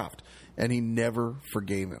was Taft, and he never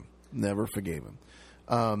forgave him.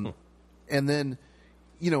 And then,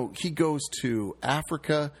 he goes to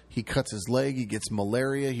Africa. He cuts his leg. He gets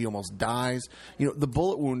malaria. He almost dies. The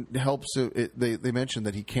bullet wound helps. They mentioned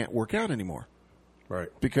that he can't work out anymore. Right.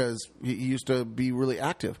 Because he used to be really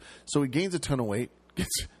active. So he gains a ton of weight,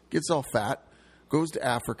 gets all fat, goes to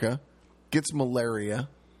Africa, gets malaria.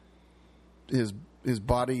 His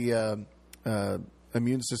body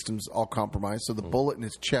immune system's all compromised. So the bullet in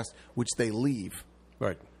his chest, which they leave.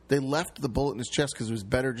 Right. They left the bullet in his chest because it was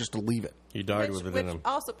better just to leave it. He died with it in him. Which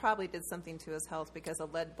also probably did something to his health, because a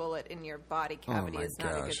lead bullet in your body cavity is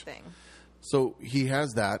not a good thing. So he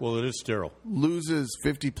has that. Well, it is sterile. Loses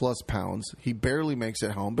 50-plus pounds. He barely makes it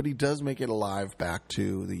home, but he does make it alive back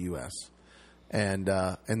to the U.S. And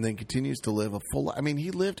then continues to live a full life. I mean, he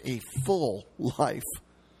lived a full life.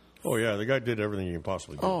 Oh, yeah. The guy did everything he can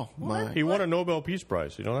possibly do. Oh, my. He won a Nobel Peace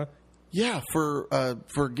Prize. You know that? Yeah, for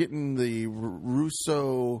getting the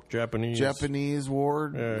Russo-Japanese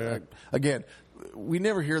War. Yeah. Again, we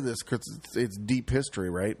never hear this because it's deep history,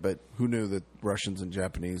 right? But who knew that Russians and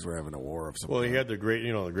Japanese were having a war of some kind? Well, he had the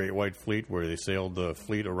Great White Fleet, where they sailed the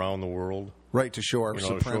fleet around the world. Right, to show our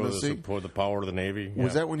supremacy. To show the power of the Navy.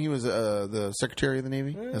 Was that when he was the Secretary of the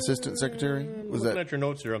Navy? Assistant Secretary? Was looking at your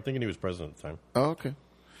notes here, I'm thinking he was president at the time. Oh, okay.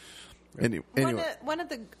 Anyway. One of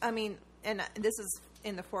the, and this is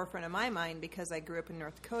in the forefront of my mind because I grew up in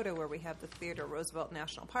North Dakota, where we have the Theodore Roosevelt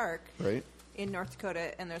National Park. Right. In North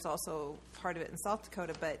Dakota, and there's also part of it in South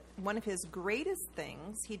Dakota. But one of his greatest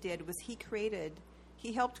things he did was he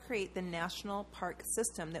helped create the national park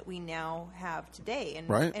system that we now have today. And,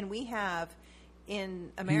 right. And we have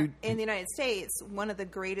in America, in the United States, one of the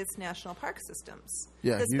greatest national park systems.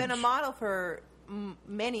 Yeah, that's been a model for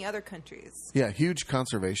many other countries. Yeah, huge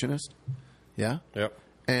conservationist. Yeah. Yep.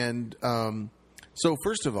 And so,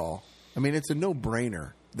 first of all, I mean, it's a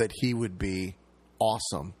no-brainer that he would be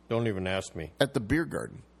awesome. Don't even ask me. At the beer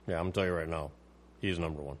garden. Yeah, I'm going to tell you right now. He's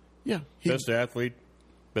number one. Yeah. Best athlete,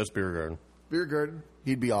 best beer garden. Beer garden.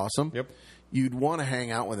 He'd be awesome. Yep. You'd want to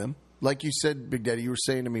hang out with him. Like you said, Big Daddy, you were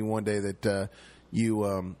saying to me one day that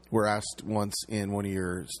you were asked once in one of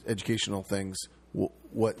your educational things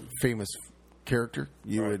what famous character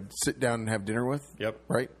you would sit down and have dinner with. Yep.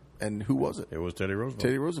 Right? And who was it? It was Teddy Roosevelt.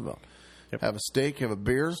 Teddy Roosevelt. Yep. Have a steak, have a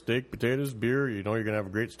beer. Steak, potatoes, beer. You know you're going to have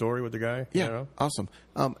a great story with the guy. Yeah, you know? Awesome.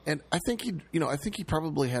 And I think he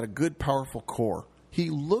probably had a good, powerful core. He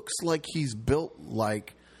looks like he's built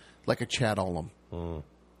like a Chad Olam. Mm.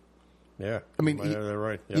 Yeah. I mean, they're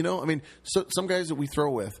right. Yep. You know, I mean, so some guys that we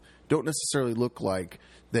throw with don't necessarily look like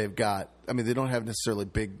they've got. I mean, they don't have necessarily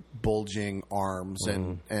big bulging arms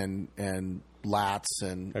and lats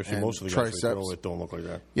and actually and most of the triceps. guys we throw with don't look like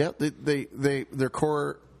that. Yeah,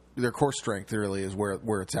 their core strength really is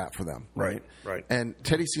where it's at for them, right? Right. And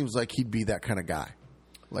Teddy seems like he'd be that kind of guy.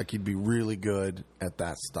 Like he'd be really good at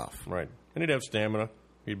that stuff. Right. And he'd have stamina.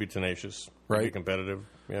 He'd be tenacious. He'd Right. be competitive.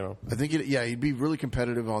 You know. I think he'd be really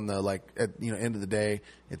competitive on the end of the day.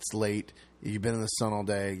 It's late. You've been in the sun all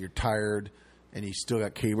day. You're tired, and you still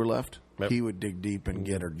got caber left. Yep. He would dig deep and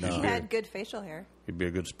get her done. He had good facial hair. He'd be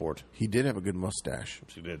a good sport. He did have a good mustache.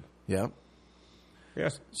 Yes, he did. Yeah.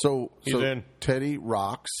 Yes. So He's in. Teddy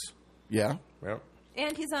rocks. Yeah. Yep.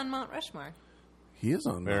 And he's on Mount Rushmore. He is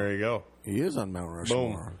on. There you go. He is on Mount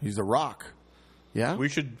Rushmore. Boom. He's a rock. Yeah. We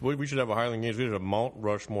should have a Highland Games. We should have Mount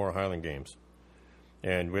Rushmore Highland Games,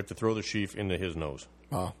 and we have to throw the sheaf into his nose.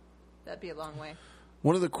 Oh. That'd be a long way.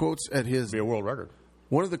 One of the quotes at his It'd be a world record.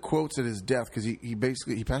 One of the quotes at his death, because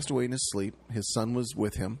he passed away in his sleep. His son was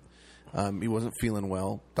with him. He wasn't feeling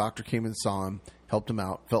well. Doctor came and saw him, helped him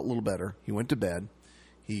out, felt a little better. He went to bed.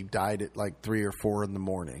 He died at like 3 or 4 in the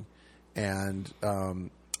morning, and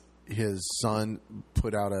his son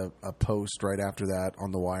put out a post right after that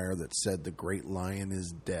on the wire that said the great lion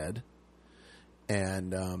is dead.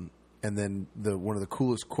 And then one of the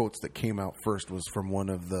coolest quotes that came out first was from one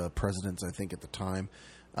of the presidents, I think at the time,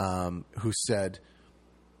 who said,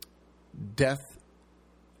 "Death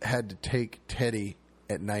had to take Teddy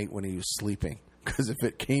at night when he was sleeping, because if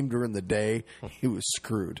it came during the day, he was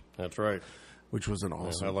screwed." That's right. Which was an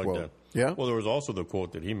awesome I like quote. that. Yeah? Well, there was also the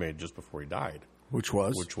quote that he made just before he died. Which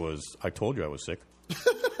was? I told you I was sick.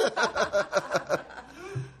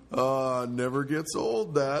 Never gets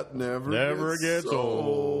old. That never gets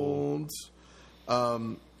old.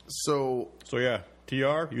 So yeah,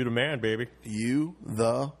 TR, you the man, baby. You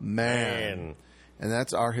the man. And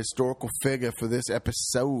that's our historical figure for this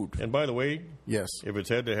episode. And by the way, yes, if it's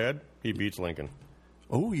head to head, he beats Lincoln.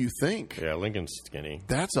 Oh, you think? Yeah, Lincoln's skinny.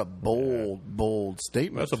 That's a bold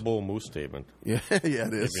statement. That's a bull moose statement. Yeah, it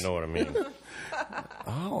is. If you know what I mean.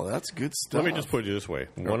 Oh, that's good stuff. Let me just put it this way.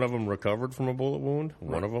 One of them recovered from a bullet wound.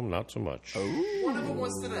 One of them, not so much. Oh. One of them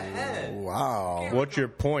was to the head. Wow. What's your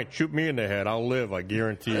point? Shoot me in the head. I'll live. I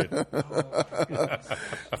guarantee it.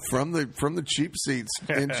 From the cheap seats,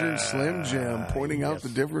 Injured Slim Jim pointing out the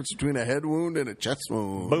difference between a head wound and a chest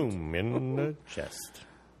wound. Boom, in the chest.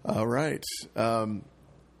 All right.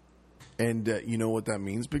 And you know what that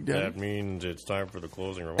means, Big Daddy? That means it's time for the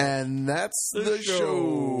closing remarks. And that's the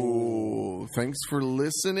show. Thanks for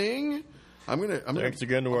listening. Thanks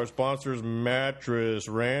again to our sponsors, Mattress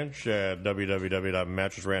Ranch at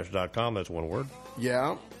www.mattressranch.com. That's one word.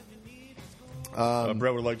 Yeah.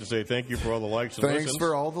 Brett would like to say thank you for all the likes and listens. Thanks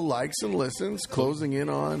for all the likes and listens. Closing in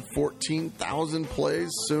on 14,000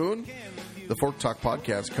 plays soon. The Fork Talk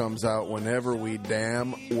podcast comes out whenever we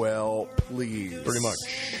damn well please. Pretty much.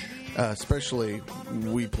 Especially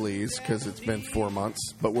we please, because it's been 4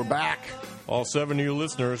 months. But we're back. All 7 of you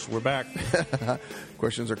listeners, we're back.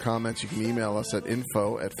 Questions or comments, you can email us at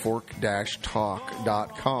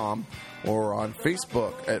info@fork-talk.com or on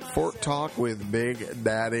Facebook at Fork Talk with Big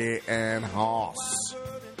Daddy and Hoss.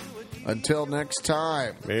 Until next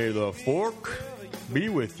time. May the fork be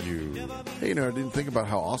with you. Hey, I didn't think about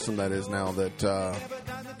how awesome that is now that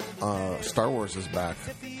Star Wars is back.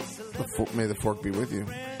 May the fork be with you.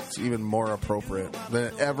 It's even more appropriate than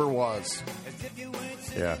it ever was.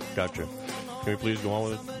 Yeah, gotcha. Can we please go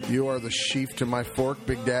on with it? You are the sheaf to my fork,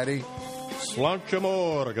 Big Daddy. Slanch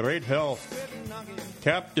amor, great health.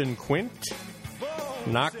 Captain Quint,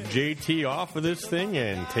 knock JT off of this thing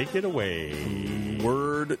and take it away.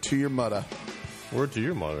 Word to your mother. Word to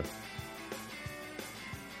your mother.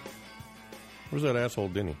 Where's that asshole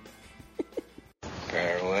Denny?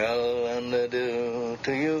 Farewell and adieu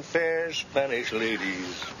to you fair Spanish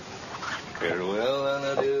ladies. Farewell and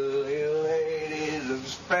adieu, you ladies of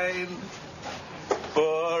Spain.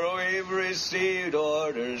 For we've received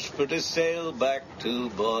orders for to sail back to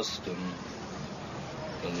Boston.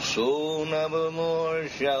 And so never more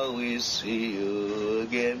shall we see you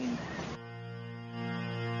again.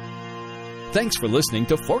 Thanks for listening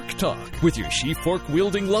to Fork Talk with your sheaf fork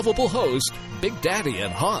wielding lovable host, Big Daddy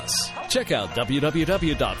and Hoss. Check out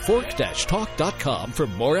www.fork-talk.com for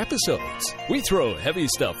more episodes. We throw heavy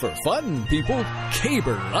stuff for fun, people.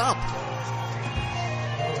 Caber up!